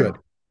father good.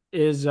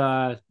 Is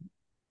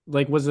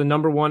was the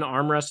number 1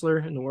 arm wrestler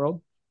in the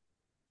world?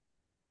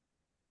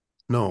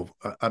 No,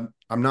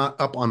 I'm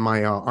not up on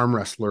my arm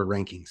wrestler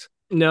rankings.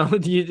 No,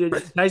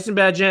 Tyson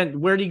Bagent.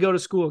 Where did he go to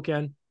school,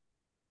 Ken?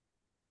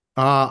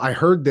 I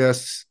heard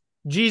this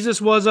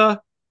Jesus was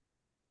a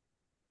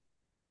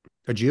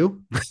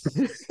Jew.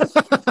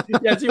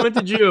 yes, he went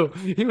to Jew.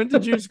 He went to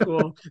Jew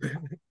school.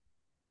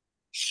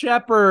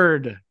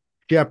 Shepherd.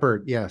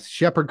 Shepherd, yes.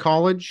 Shepherd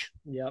College.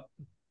 Yep.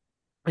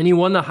 And he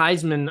won the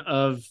Heisman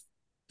of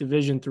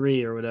Division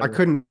III or whatever. I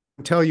couldn't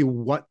tell you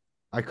what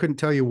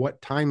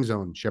time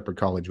zone Shepherd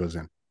College was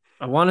in.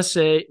 I want to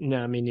say,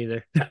 no, me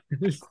neither.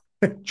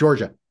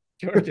 Georgia.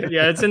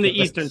 Yeah, it's in the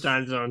Eastern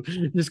time zone.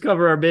 Just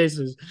cover our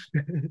bases.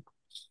 Can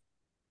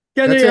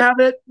That's you it. have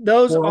it?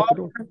 Those Four are out the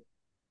door.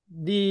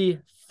 the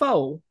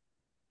foe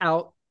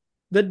out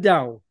the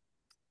door.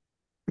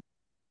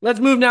 Let's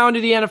move now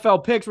into the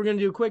NFL picks. We're going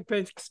to do quick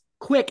picks.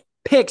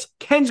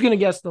 Ken's going to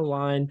guess the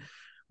line.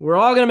 We're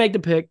all going to make the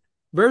pick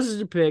versus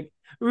the pick.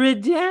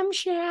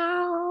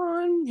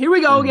 Redemption. Here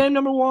we go. Game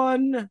number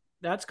one.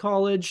 That's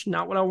college.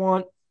 Not what I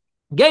want.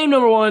 Game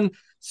number one.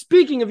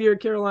 Speaking of your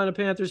Carolina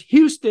Panthers,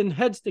 Houston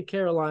heads to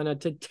Carolina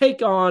to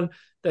take on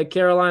the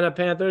Carolina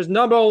Panthers.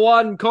 Number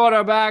one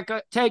quarterback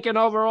taken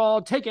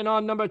overall, taking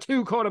on number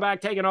two quarterback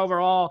taken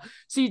overall.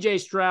 CJ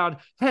Stroud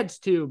heads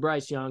to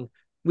Bryce Young.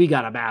 We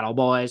got a battle,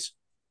 boys.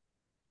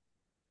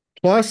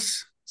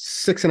 Plus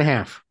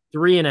 6.5.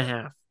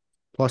 3.5.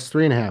 Plus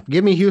 3.5.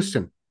 Give me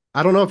Houston.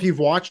 I don't know if you've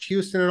watched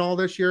Houston at all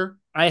this year.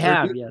 I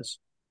have, yes.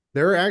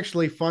 They're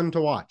actually fun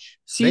to watch.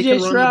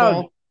 CJ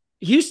Stroud.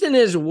 Houston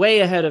is way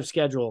ahead of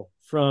schedule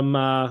from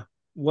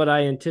what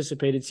I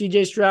anticipated.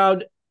 CJ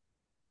Stroud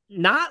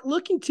not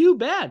looking too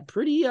bad.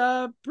 Pretty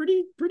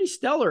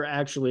stellar,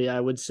 actually, I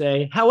would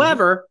say.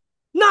 However,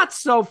 not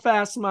so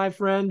fast, my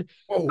friend.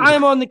 Oh. I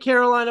am on the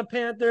Carolina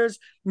Panthers.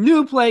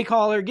 New play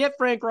caller. Get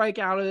Frank Reich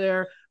out of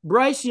there.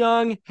 Bryce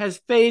Young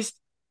has faced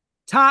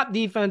top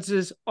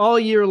defenses all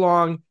year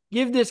long.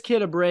 Give this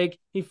kid a break.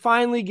 He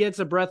finally gets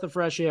a breath of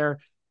fresh air.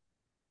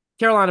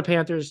 Carolina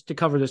Panthers to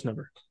cover this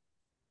number.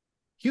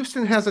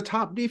 Houston has a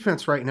top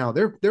defense right now.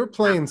 They're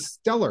playing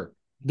stellar.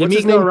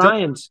 D'Amico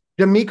Ryans.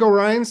 D'Amico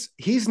Ryans.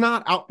 He's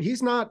not out.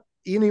 He's not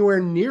anywhere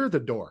near the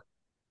door.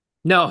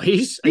 No,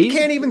 he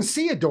can't even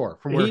see a door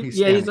from where he's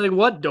standing. He's like,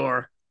 what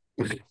door?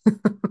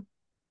 The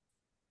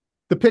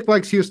pick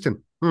likes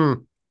Houston.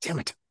 Damn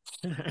it.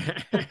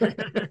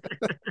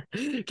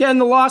 Can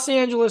the Los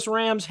Angeles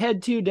Rams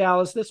head to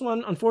Dallas? This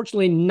one,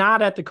 unfortunately,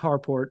 not at the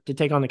carport to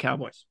take on the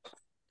Cowboys.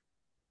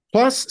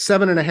 Plus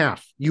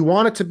 7.5. You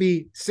want it to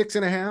be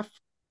 6.5?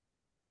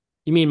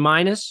 You mean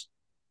minus?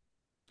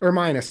 Or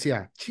minus,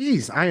 yeah.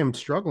 Jeez, I am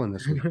struggling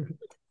this week.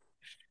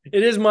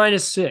 It is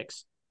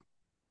 -6.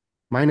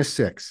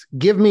 -6.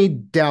 Give me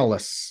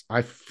Dallas.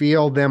 I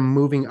feel them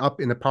moving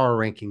up in the power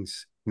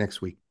rankings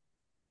next week.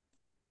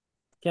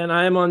 Ken,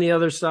 I am on the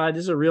other side.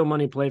 This is a real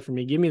money play for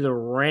me. Give me the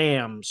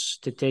Rams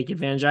to take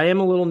advantage. I am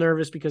a little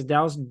nervous because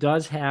Dallas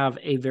does have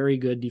a very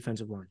good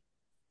defensive line.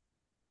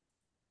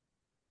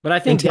 But I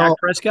think Dak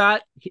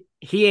Prescott,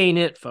 he ain't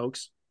it,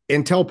 folks.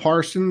 Until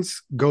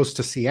Parsons goes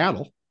to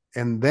Seattle,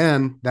 and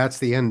then that's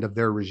the end of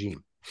their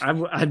regime.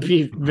 I'd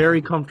be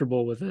very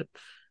comfortable with it.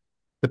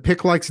 The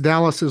pick likes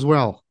Dallas as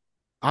well.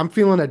 I'm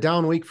feeling a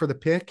down week for the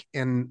pick,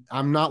 and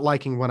I'm not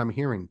liking what I'm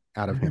hearing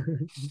out of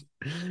him.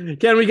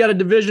 Ken, we got a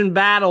division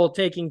battle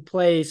taking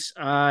place.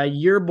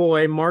 Your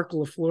boy, Mark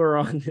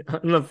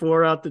LaFleur, on the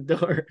floor out the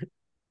door.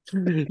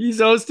 He's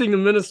hosting the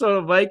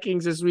Minnesota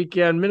Vikings this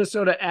weekend.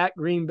 Minnesota at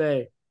Green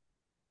Bay.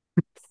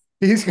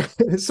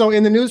 So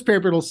in the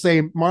newspaper, it'll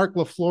say Mark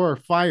LaFleur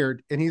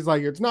fired, and he's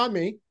like, "It's not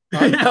me.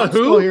 I'm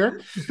still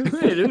here."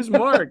 Wait, who's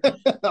Mark?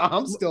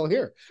 I'm still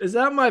here. Is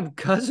that my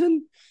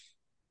cousin?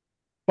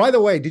 By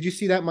the way, did you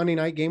see that Monday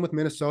night game with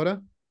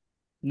Minnesota?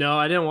 No,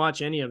 I didn't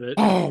watch any of it.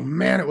 Oh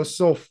man, it was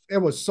so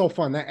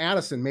fun. That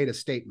Addison made a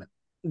statement.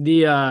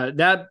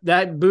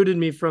 That booted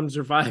me from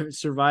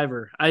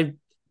Survivor. I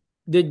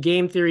did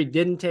game theory,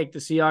 didn't take the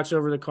Seahawks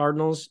over the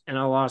Cardinals, and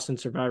I lost in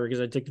Survivor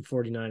because I took the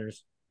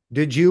 49ers.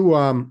 Did you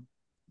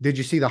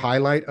see the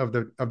highlight of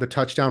the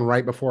touchdown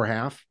right before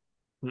half?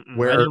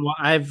 Where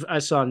I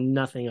saw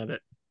nothing of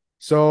it.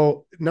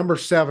 So number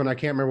 7, I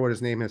can't remember what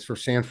his name is for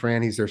San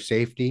Fran. He's their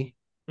safety.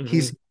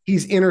 Mm-hmm.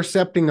 He's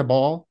intercepting the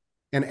ball,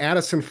 and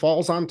Addison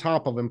falls on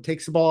top of him,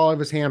 takes the ball out of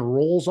his hand,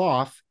 rolls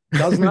off,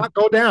 does not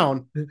go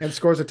down, and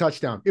scores a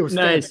touchdown. It was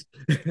nice.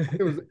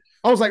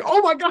 I was like,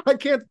 oh my God,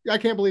 I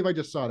can't believe I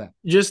just saw that.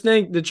 Just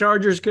think the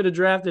Chargers could have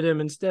drafted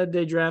him. Instead,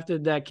 they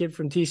drafted that kid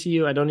from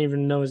TCU. I don't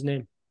even know his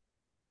name.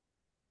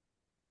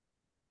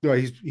 No,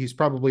 he's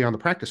probably on the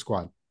practice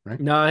squad, right?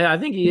 No, I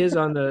think he is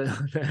on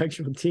the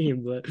actual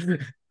team, but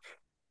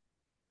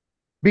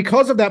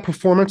because of that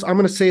performance, I'm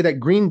going to say that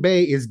Green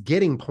Bay is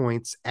getting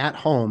points at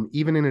home,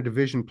 even in a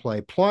division play,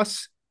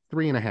 plus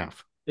 3.5.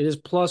 It is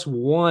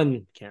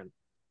 +1, Ken.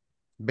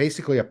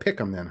 Basically a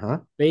pick 'em then, huh?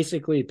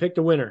 Basically, pick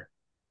the winner.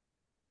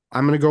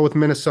 I'm going to go with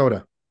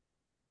Minnesota.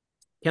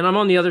 Ken, I'm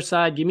on the other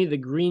side. Give me the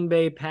Green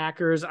Bay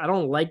Packers. I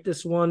don't like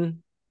this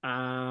one, but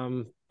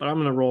I'm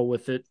going to roll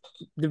with it.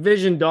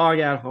 Division dog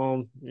at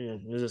home. Yeah,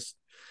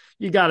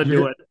 you got to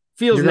do it.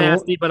 Feels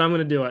nasty, but I'm going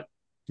to do it.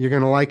 You're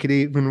going to like it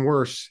even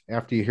worse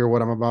after you hear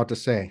what I'm about to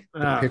say.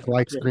 The pick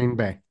likes Green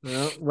Bay.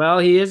 Well,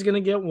 he is going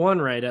to get one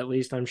right, at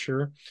least, I'm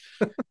sure.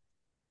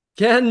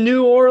 Ken,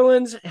 New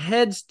Orleans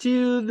heads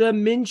to the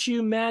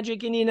Minshew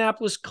Magic.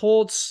 Indianapolis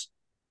Colts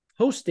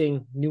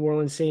hosting New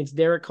Orleans Saints.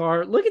 Derek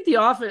Carr. Look at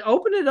the offense.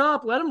 Open it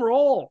up. Let them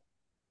roll.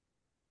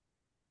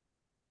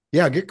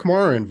 Yeah, get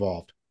Kamara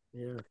involved.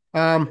 Yeah.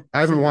 I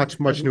haven't watched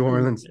much New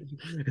Orleans.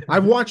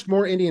 I've watched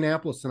more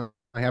Indianapolis than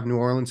I have New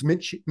Orleans.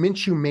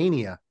 Minshew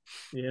mania,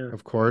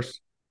 of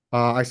course.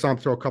 I saw him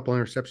throw a couple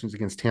interceptions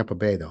against Tampa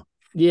Bay, though.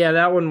 Yeah,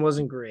 that one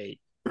wasn't great.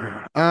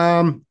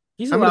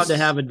 He's allowed to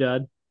have a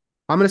dud.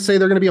 I'm going to say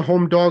they're going to be a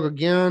home dog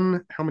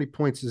again. How many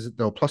points is it,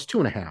 though?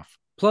 +2.5.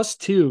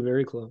 +2,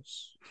 very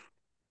close.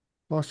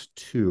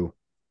 +2.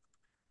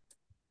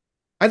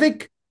 I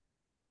think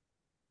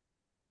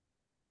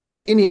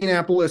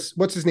Indianapolis,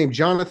 what's his name?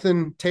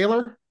 Jonathan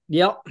Taylor?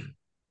 Yep.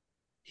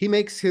 He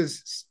makes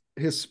his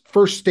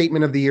first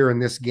statement of the year in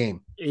this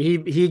game.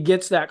 He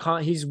gets that.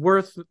 He's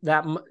worth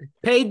that.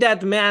 Paid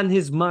that man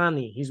his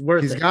money. He's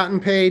worth it. He's gotten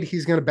paid.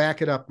 He's going to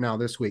back it up now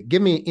this week.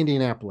 Give me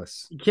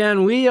Indianapolis.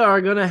 Ken, we are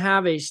going to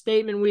have a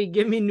statement week.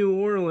 Give me New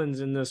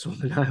Orleans in this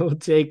one. I will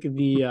take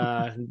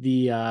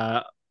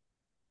the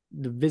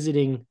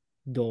visiting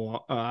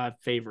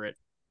favorite.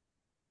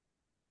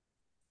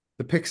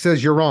 The pick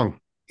says you're wrong.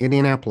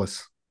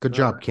 Indianapolis. Good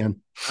job, Ken.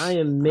 I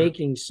am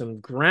making some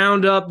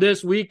ground up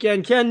this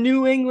weekend. Ken,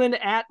 New England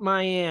at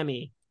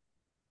Miami.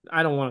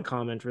 I don't want to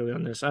comment really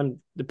on this. I'm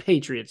the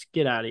Patriots.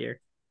 Get out of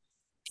here.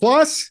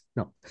 Plus?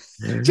 No.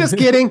 Just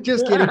kidding.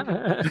 Just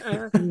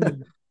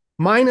kidding.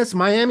 Minus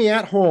Miami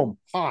at home.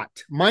 Hot.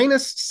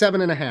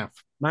 -7.5.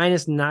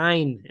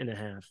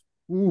 -9.5.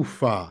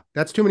 Oof.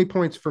 That's too many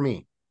points for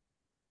me.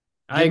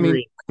 I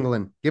agree.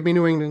 Give me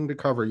New England to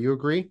cover. You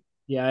agree?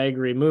 Yeah, I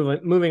agree.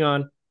 Moving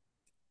on.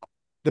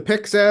 The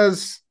pick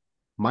says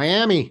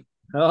Miami.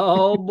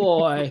 Oh,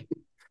 boy.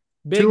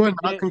 Two and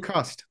not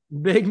concussed.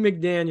 Big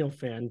McDaniel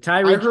fan.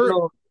 Tyreek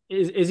Hill,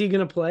 is he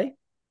going to play?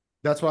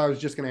 That's what I was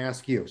just going to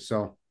ask you.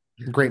 So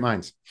great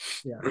minds.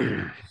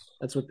 Yeah,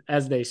 that's what,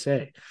 as they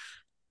say.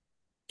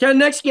 Okay,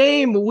 next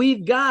game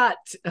we've got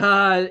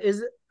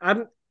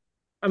I'm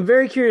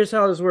very curious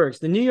how this works.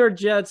 The New York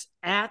Jets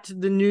at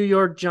the New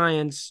York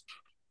Giants.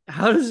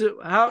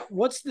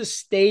 What's the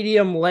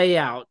stadium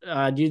layout?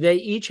 Do they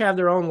each have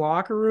their own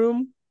locker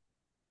room,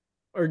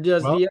 or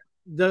does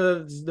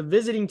the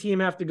visiting team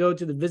have to go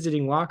to the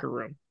visiting locker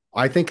room?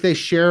 I think they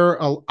share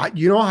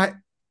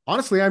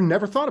honestly, I've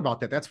never thought about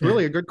that. That's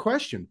really a good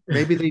question.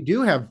 Maybe they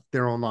do have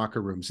their own locker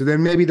room. So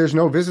then maybe there's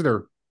no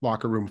visitor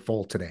locker room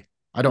full today.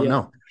 I don't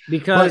know.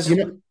 Because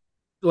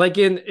like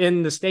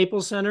in the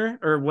Staples Center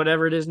or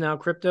whatever it is now,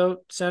 Crypto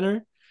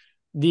Center,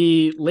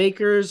 the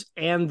Lakers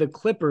and the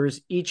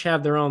Clippers each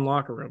have their own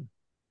locker room.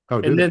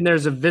 Oh, and then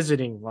there's a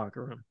visiting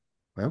locker room.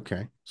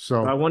 Okay.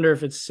 So I wonder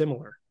if it's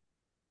similar.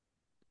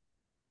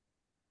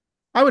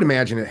 I would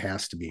imagine it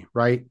has to be,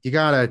 right? You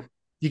gotta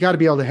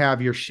be able to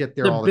have your shit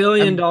there all the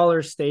time. $1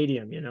 billion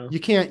stadium, You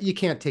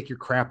can't take your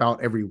crap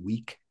out every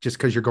week just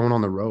because you're going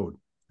on the road,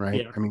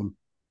 right? Yeah. I mean,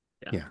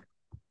 yeah.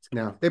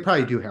 No, they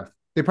probably do have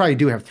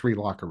 3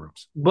 locker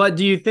rooms. But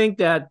do you think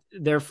that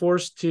they're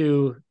forced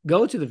to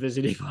go to the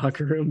visiting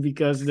locker room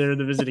because they're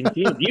the visiting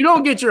team? You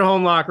don't get your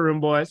home locker room,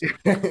 boys.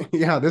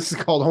 Yeah, this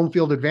is called home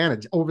field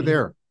advantage over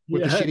there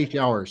with the shitty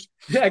showers.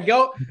 Yeah,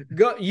 go.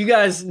 You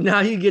guys, now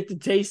you get to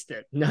taste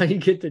it.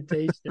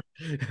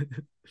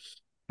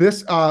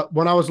 This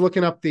when I was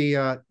looking up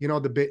the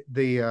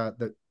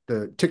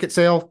ticket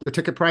sale, the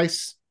ticket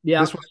price, this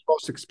was the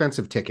most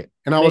expensive ticket.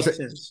 And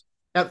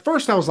at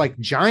first I was like,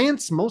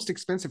 Giants most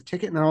expensive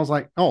ticket, and then I was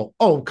like, oh,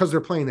 because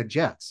they're playing the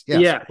Jets.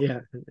 Yes.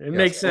 Yeah. It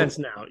makes sense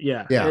now.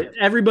 Yeah.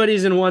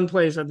 Everybody's in one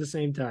place at the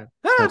same time.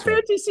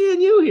 Fancy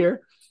seeing you here.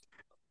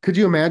 Could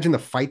you imagine the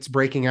fights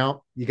breaking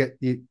out?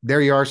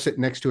 There you are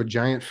sitting next to a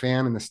Giant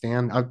fan in the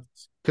stand.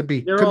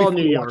 They're all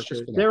New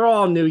Yorkers. They're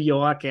all New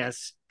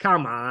Yorkers.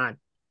 Come on.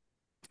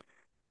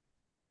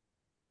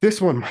 This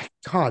one, my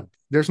God,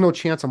 there's no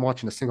chance I'm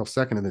watching a single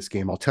second of this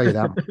game. I'll tell you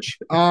that much.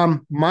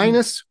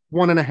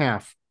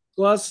 -1.5.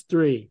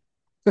 +3.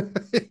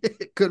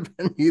 It could have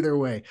been either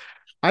way.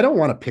 I don't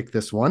want to pick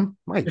this one.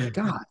 My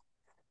God.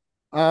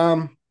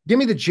 Give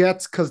me the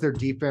Jets because their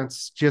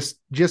defense, just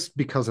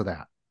because of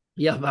that.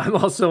 Yeah, but I'm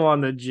also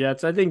on the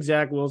Jets. I think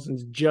Zach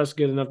Wilson's just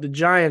good enough. The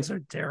Giants are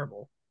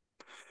terrible.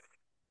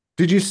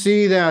 Did you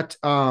see that?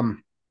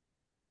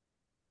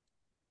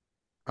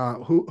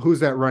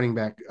 Who's that running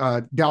back?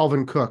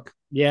 Dalvin Cook.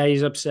 Yeah,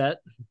 he's upset.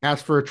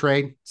 Asked for a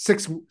trade.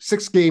 Six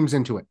games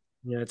into it.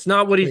 Yeah, it's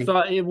not what he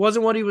thought. It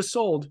wasn't what he was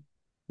sold.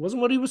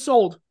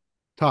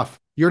 Tough.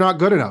 You're not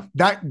good enough.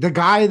 The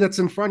guy that's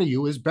in front of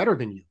you is better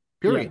than you.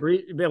 Period.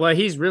 Yeah, well,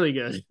 he's really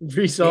good.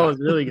 Brees Hall is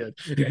really good.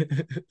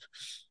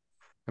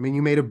 I mean,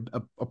 you made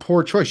a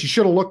poor choice. You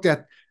should have looked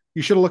at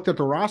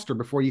the roster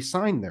before you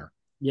signed there.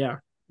 Yeah.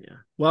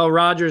 Well,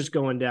 Rodgers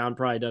going down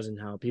probably doesn't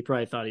help. He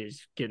probably thought he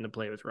was getting to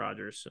play with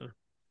Rodgers. So,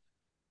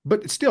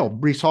 but still,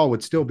 Brees Hall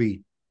would still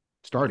be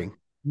starting.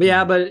 But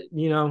yeah, but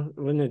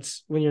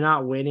when you're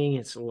not winning,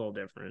 it's a little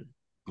different.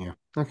 Yeah.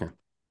 Okay.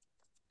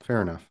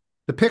 Fair enough.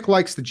 The pick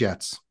likes the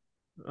Jets.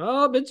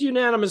 Oh, it's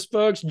unanimous,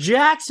 folks.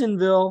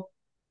 Jacksonville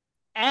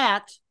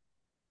at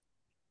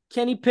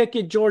Kenny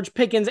Pickett, George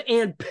Pickens,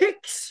 and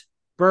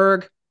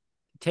Pittsburgh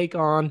take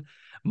on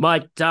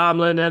Mike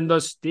Tomlin and the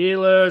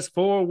Steelers.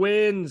 4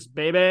 wins,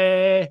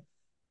 baby.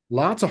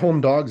 Lots of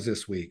home dogs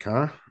this week,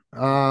 huh?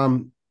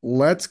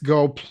 Let's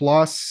go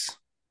plus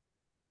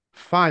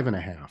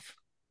 5.5.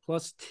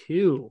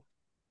 +2.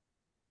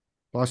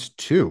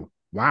 +2.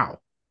 Wow.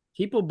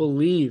 People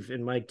believe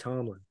in Mike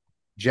Tomlin.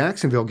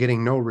 Jacksonville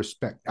getting no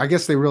respect. I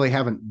guess they really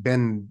haven't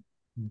been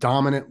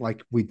dominant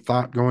like we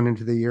thought going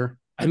into the year.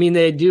 I mean,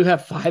 they do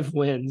have 5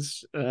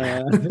 wins.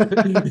 But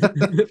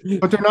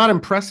they're not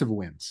impressive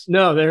wins.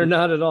 No, they're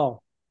not at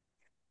all.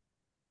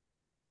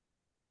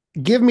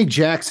 Give me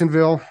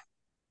Jacksonville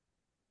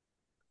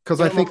because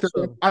I think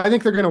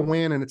they're going to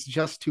win, and it's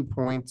just 2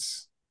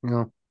 points.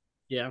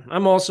 Yeah,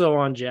 I'm also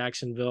on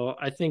Jacksonville.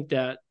 I think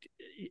that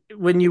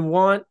when you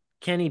want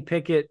Kenny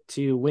Pickett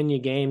to win you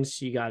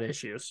games, you got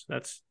issues.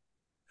 That's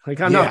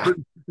like I'm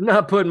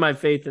not putting my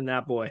faith in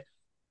that boy.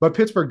 But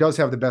Pittsburgh does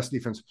have the best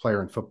defensive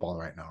player in football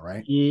right now,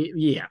 right?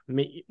 Yeah.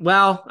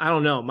 Well, I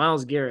don't know.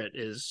 Myles Garrett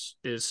is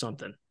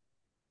something.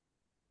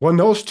 When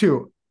those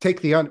two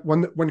take the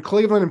when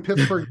Cleveland and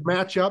Pittsburgh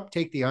match up,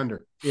 take the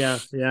under. Yeah.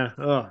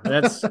 Oh,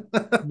 that's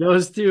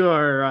those two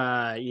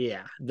are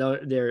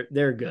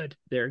they're good.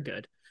 They're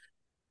good.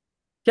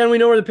 Ken, we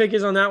know where the pick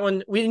is on that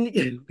one.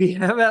 We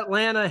have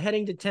Atlanta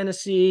heading to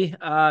Tennessee.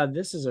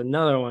 This is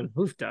another one.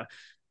 Hoofda.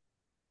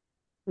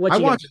 I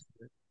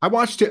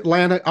watched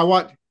Atlanta.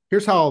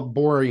 Here's how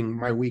boring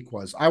my week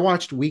was. I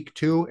watched week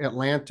 2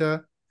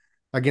 Atlanta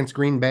against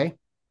Green Bay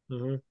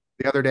the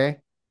other day.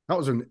 That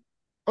was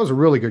a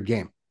really good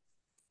game.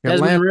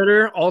 Desmond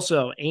Ritter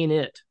also ain't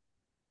it.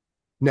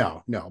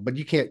 No, but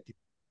you can't.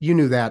 You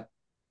knew that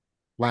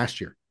last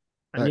year.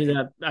 I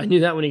knew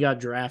that when he got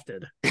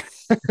drafted.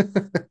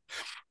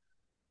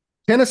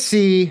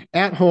 Tennessee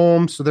at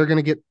home, so they're going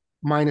to get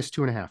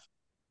 -2.5.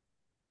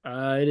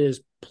 It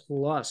is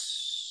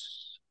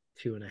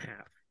 +2.5.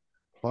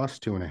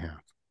 +2.5.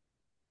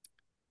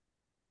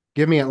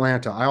 Give me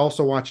Atlanta. I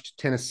also watched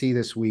Tennessee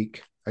this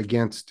week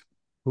against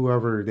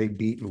whoever they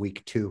beat in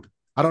week 2.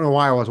 I don't know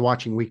why I was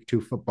watching week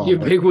 2 football. You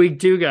big week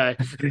 2 guy.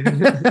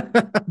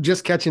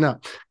 Just catching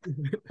up.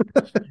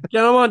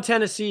 Get him on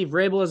Tennessee.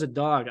 Vrabel is a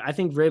dog. I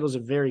think Vrabel's a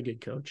very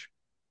good coach.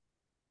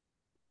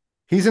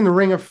 He's in the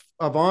ring of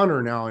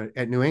honor now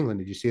at New England.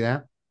 Did you see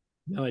that?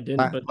 No, I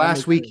didn't. But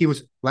last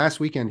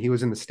weekend he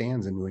was in the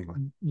stands in New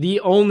England.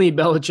 The only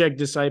Belichick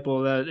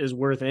disciple that is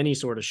worth any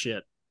sort of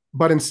shit.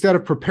 But instead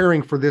of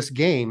preparing for this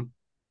game,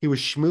 he was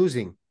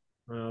schmoozing.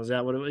 Is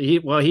that what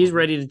it was? He's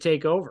ready to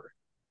take over.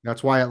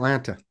 That's why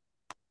Atlanta.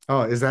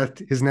 Oh, is that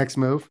his next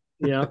move?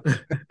 Yeah.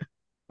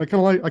 I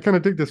kind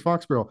of dig this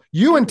Foxborough.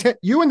 You and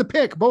the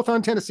pick both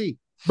on Tennessee.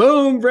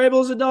 Boom,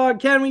 Vrabel's a dog.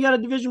 Ken, we got a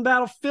division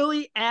battle.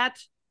 Philly at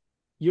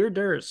your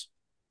Durs.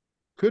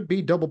 Could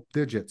be double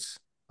digits.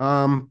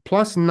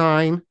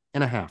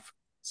 +9.5.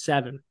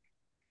 7.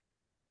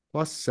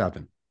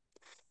 +7.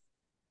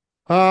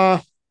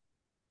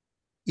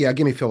 Yeah,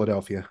 give me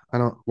Philadelphia. I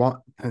don't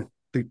want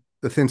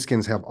the thin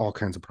skins have all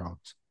kinds of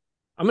problems.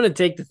 I'm going to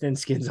take the thin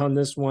skins on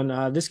this one.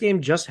 This game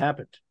just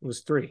happened. It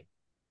was 3.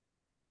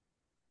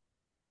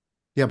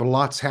 Yeah, but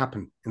lots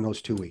happened in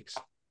those 2 weeks.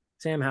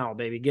 Sam Howell,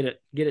 baby. Get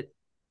it.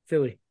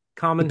 Philly.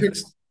 Common.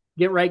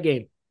 Get right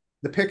game.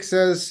 The pick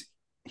says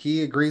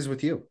he agrees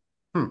with you.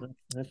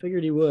 I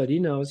figured he would. He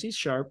knows. He's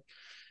sharp.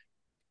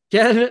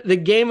 Ken, the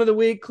game of the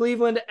week,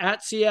 Cleveland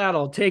at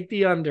Seattle. Take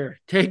the under.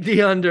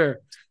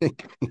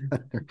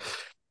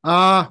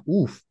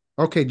 Oof.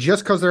 Okay,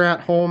 just because they're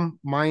at home,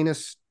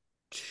 -2.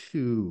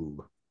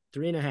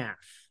 3.5.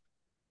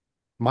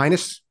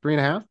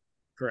 -3.5?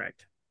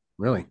 Correct.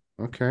 Really?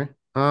 Okay.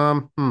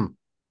 This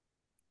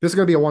is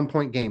going to be a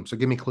 1-point game, so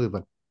give me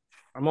Cleveland.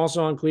 I'm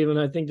also on Cleveland.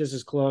 I think this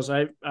is close.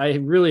 I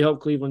really hope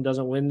Cleveland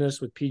doesn't win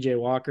this with PJ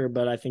Walker,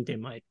 but I think they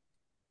might.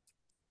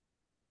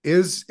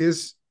 Is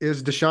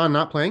Deshaun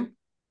not playing?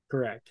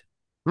 Correct.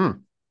 Yeah,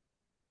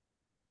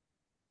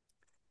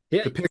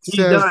 The pick he's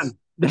says done.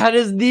 That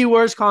is the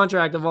worst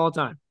contract of all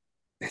time.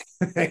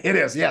 it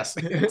is. Yes,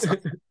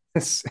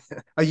 it's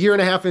a year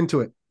and a half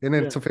into it, and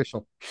it's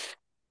official.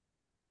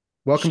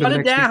 Welcome Shut to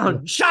it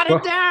down. Shut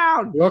it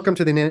down. Welcome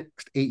to the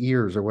next 8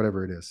 years or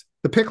whatever it is.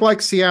 The pick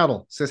like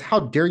Seattle says, "How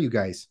dare you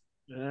guys?"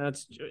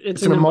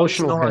 It's an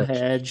emotional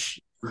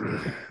hedge.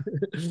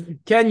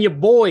 Ken, your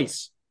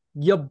boys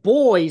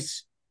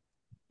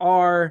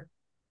are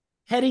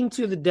heading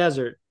to the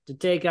desert to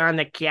take on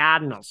the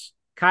Cardinals.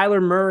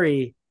 Kyler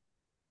Murray,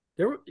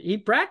 he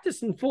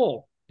practiced in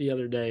full the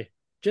other day.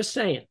 Just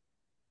saying.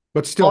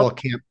 But still,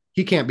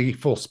 he can't be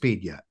full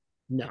speed yet.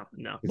 No.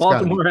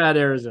 Baltimore at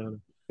Arizona.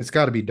 It's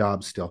got to be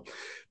Dobbs still.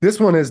 This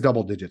one is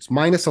double digits.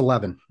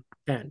 -11.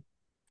 10.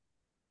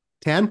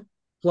 10?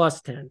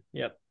 +10.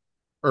 Yep.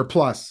 Or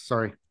plus,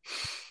 sorry.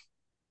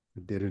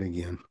 I did it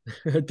again.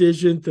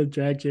 Addition,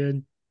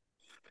 subtraction.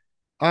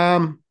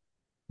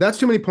 That's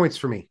too many points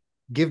for me.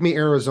 Give me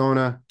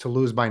Arizona to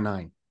lose by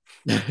 9.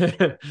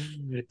 Ken,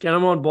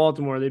 I'm on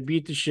Baltimore. They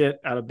beat the shit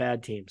out of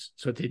bad teams.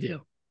 That's what they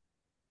do.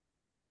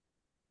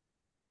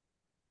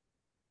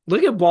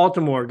 Look at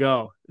Baltimore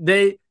go.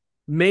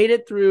 made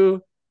it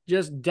through,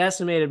 just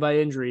decimated by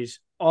injuries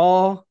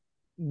all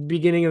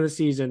beginning of the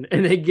season,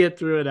 and they get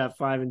through it at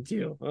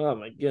 5-2. Oh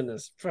my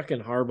goodness.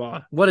 Fucking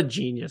Harbaugh. What a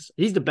genius.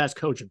 He's the best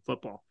coach in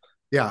football.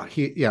 Yeah,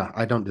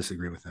 I don't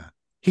disagree with that.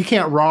 He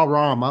can't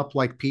raw him up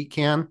like Pete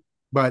can,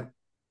 but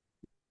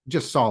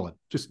just solid,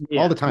 just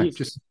all the time.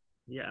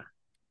 Yeah.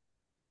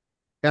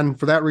 And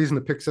for that reason,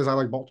 the pick says I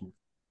like Baltimore.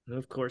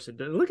 Of course it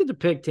does. Look at the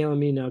pick telling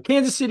me now.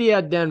 Kansas City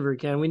at Denver,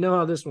 Ken. We know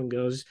how this one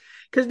goes.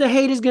 Because the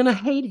hate is going to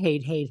hate.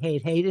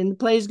 And the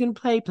play is going to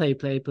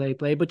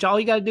play. But all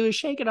you got to do is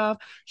shake it off.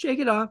 Shake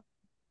it off.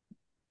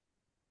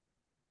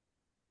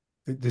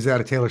 Is that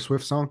a Taylor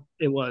Swift song?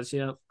 It was,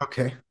 yeah.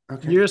 Okay.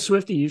 You're a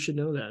Swifty. You should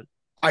know that.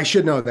 I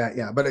should know that,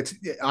 yeah. But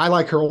I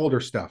like her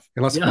older stuff.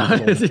 Unless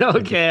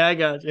okay, I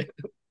got you.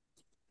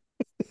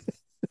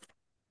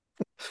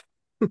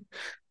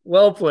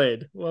 Well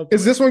played.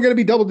 Is this one going to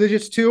be double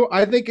digits too?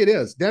 I think it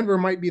is. Denver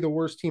might be the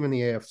worst team in the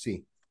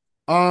AFC.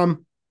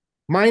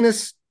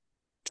 Minus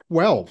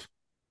 12.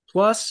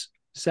 Plus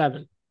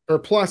 7. Or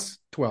plus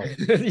 12.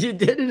 You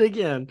did it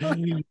again.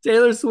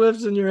 Taylor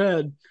Swift's in your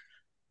head.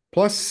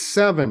 Plus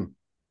 7.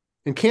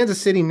 And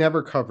Kansas City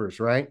never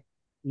covers, right?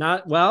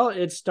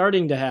 It's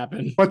starting to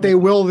happen. But they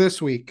will this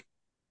week.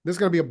 This is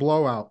going to be a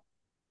blowout.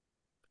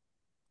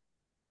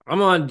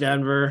 I'm on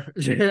Denver.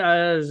 I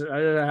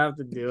have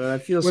to do it. I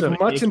feel with so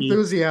much icky.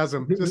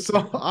 enthusiasm. Just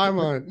so I'm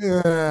on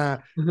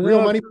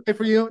real money play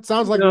for you. It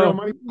sounds like real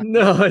money play.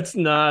 No, it's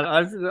not.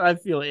 I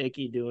feel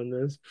icky doing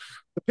this.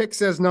 The pick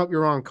says nope.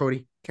 You're wrong,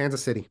 Cody.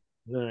 Kansas City.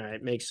 All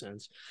right, makes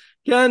sense.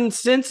 Gun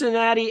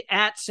Cincinnati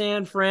at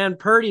San Fran.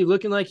 Purdy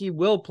looking like he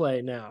will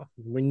play now.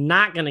 We're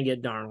not going to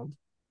get Darnold.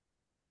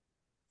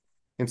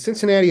 And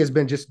Cincinnati has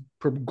been just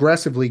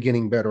progressively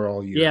getting better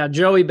all year. Yeah,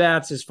 Joey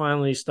Bats is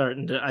finally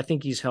starting to. I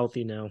think he's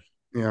healthy now.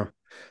 Yeah.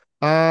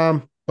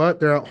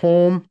 But they're at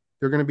home.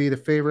 They're going to be the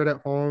favorite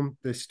at home.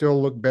 They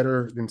still look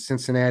better than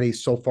Cincinnati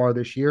so far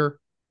this year.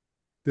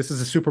 This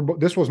is a Super Bowl.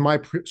 This was my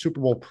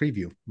Super Bowl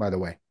preview, by the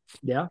way.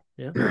 Yeah.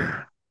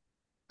 I'm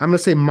going to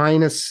say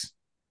minus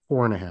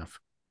 4.5.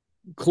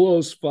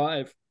 Close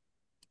 5.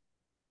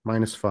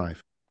 Minus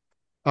 5.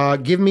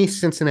 Give me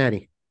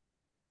Cincinnati.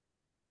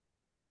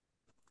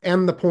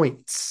 And the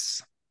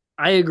points.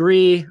 I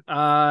agree.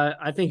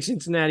 I think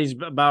Cincinnati's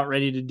about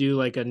ready to do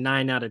like a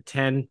 9 out of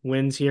 10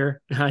 wins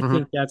here. I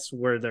think that's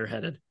where they're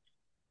headed.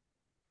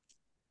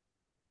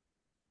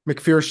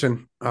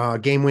 McPherson,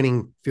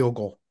 game-winning field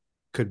goal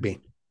could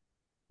be.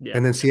 Yeah.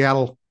 And then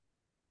Seattle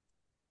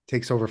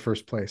takes over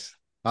first place.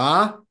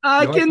 I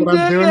can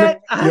do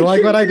it. You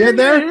like what I did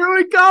there? Here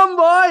we come,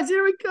 boys.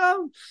 Here we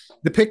come.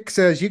 The pick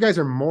says you guys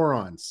are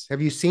morons.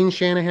 Have you seen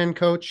Shanahan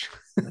coach?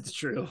 That's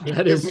true.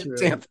 That is true.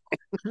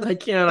 I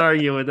can't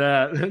argue with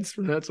that.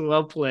 That's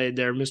well played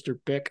there, Mr.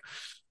 Pick.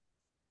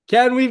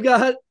 Ken, we've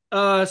got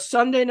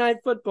Sunday Night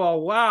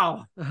Football.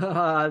 Wow. The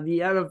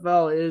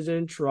NFL is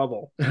in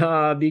trouble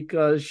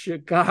because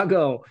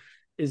Chicago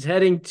is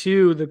heading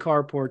to the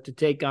carport to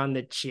take on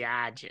the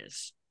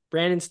Chargers.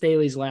 Brandon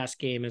Staley's last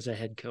game as a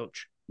head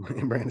coach.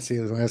 Brandon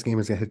Staley's last game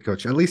as a head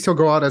coach. At least he'll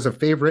go out as a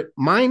favorite.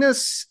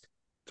 Minus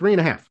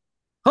 3.5.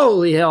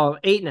 Holy hell,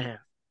 8.5.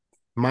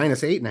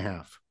 Minus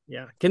 8.5.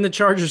 Yeah. Can the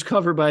Chargers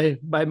cover by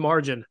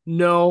margin?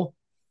 No.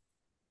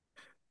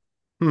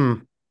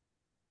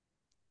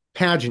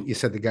 Pageant, you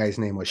said the guy's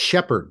name was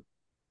Shepherd.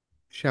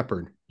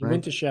 Right? He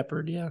went to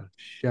Shepherd, yeah.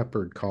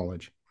 Shepherd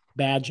College.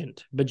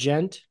 Bagent.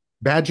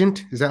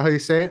 Is that how you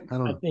say it? I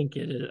don't know. I think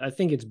it is. I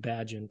think it's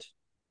Bagent.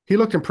 He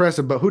looked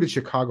impressive, but who did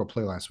Chicago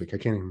play last week? I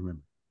can't even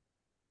remember.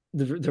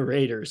 The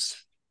Raiders.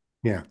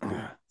 Yeah.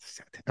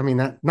 I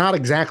mean, not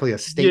exactly a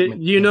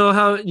statement. You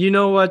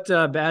know what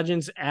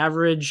Bagent's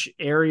average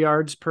air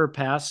yards per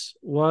pass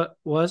what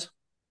was?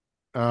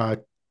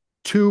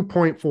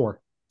 2.4.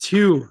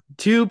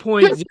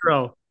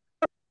 2.0.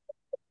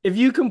 If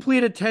you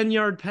complete a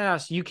 10-yard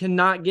pass, you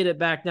cannot get it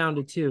back down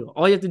to 2.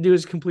 All you have to do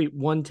is complete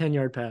one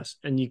 10-yard pass,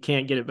 and you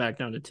can't get it back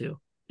down to 2.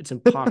 It's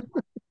impossible.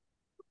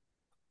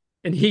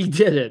 And he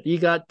did it. He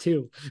got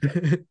 2.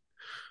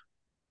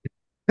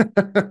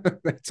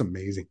 That's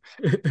amazing.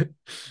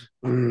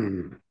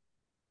 Who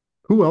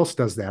else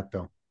does that,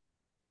 though?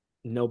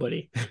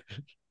 Nobody.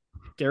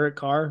 Derek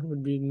Carr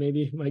would be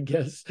maybe my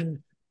guess.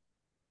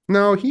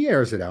 No, he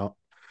airs it out.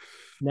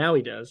 Now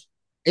he does.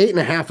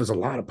 8.5 is a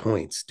lot of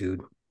points,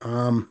 dude.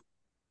 Yeah,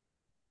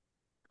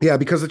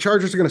 because the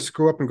Chargers are going to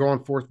screw up and go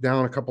on fourth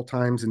down a couple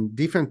times, and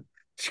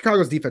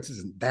Chicago's defense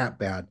isn't that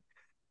bad.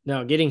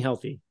 No, getting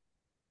healthy.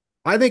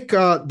 I think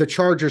the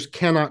Chargers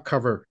cannot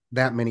cover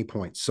that many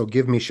points, so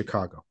give me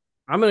Chicago.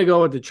 I'm going to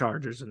go with the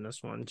Chargers in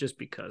this one, just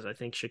because I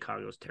think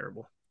Chicago's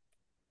terrible.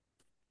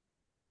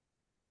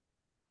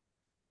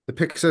 The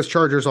pick says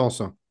Chargers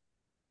also.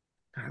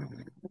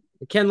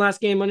 Ken,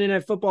 last game, Monday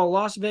Night Football,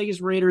 Las Vegas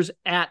Raiders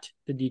at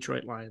the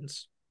Detroit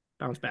Lions.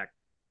 Bounce back.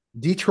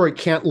 Detroit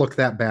can't look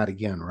that bad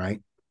again,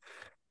 right?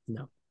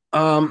 No.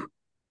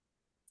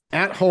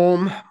 At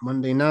home,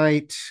 Monday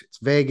night, it's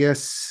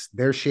Vegas.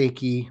 They're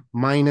shaky.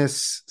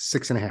 Minus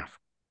 6.5.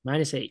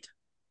 Minus 8.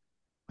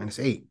 Minus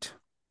 8.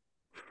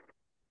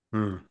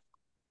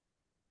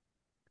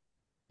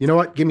 You know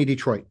what? Give me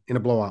Detroit in a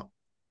blowout. I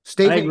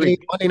Statement agree.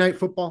 game, Monday Night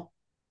Football.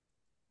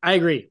 I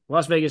agree.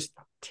 Las Vegas,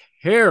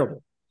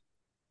 terrible.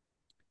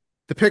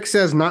 The pick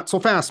says not so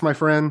fast, my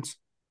friends.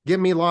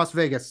 Give me Las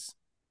Vegas.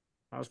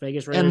 Las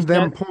Vegas Raiders. And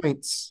them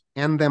points.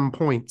 And them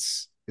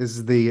points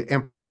is the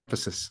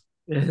emphasis.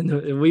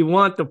 We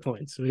want the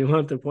points. We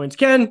want the points.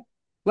 Ken,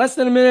 less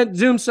than a minute.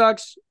 Zoom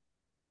sucks.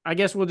 I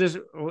guess we'll just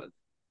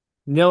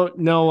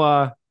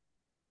no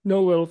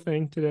little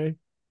thing today.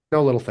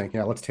 No little thing.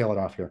 Yeah, let's tail it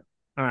off here.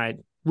 All right.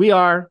 We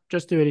are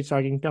Just Two Idiots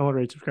Talking. Download,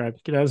 rate, subscribe.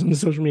 Get us on the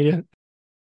social media.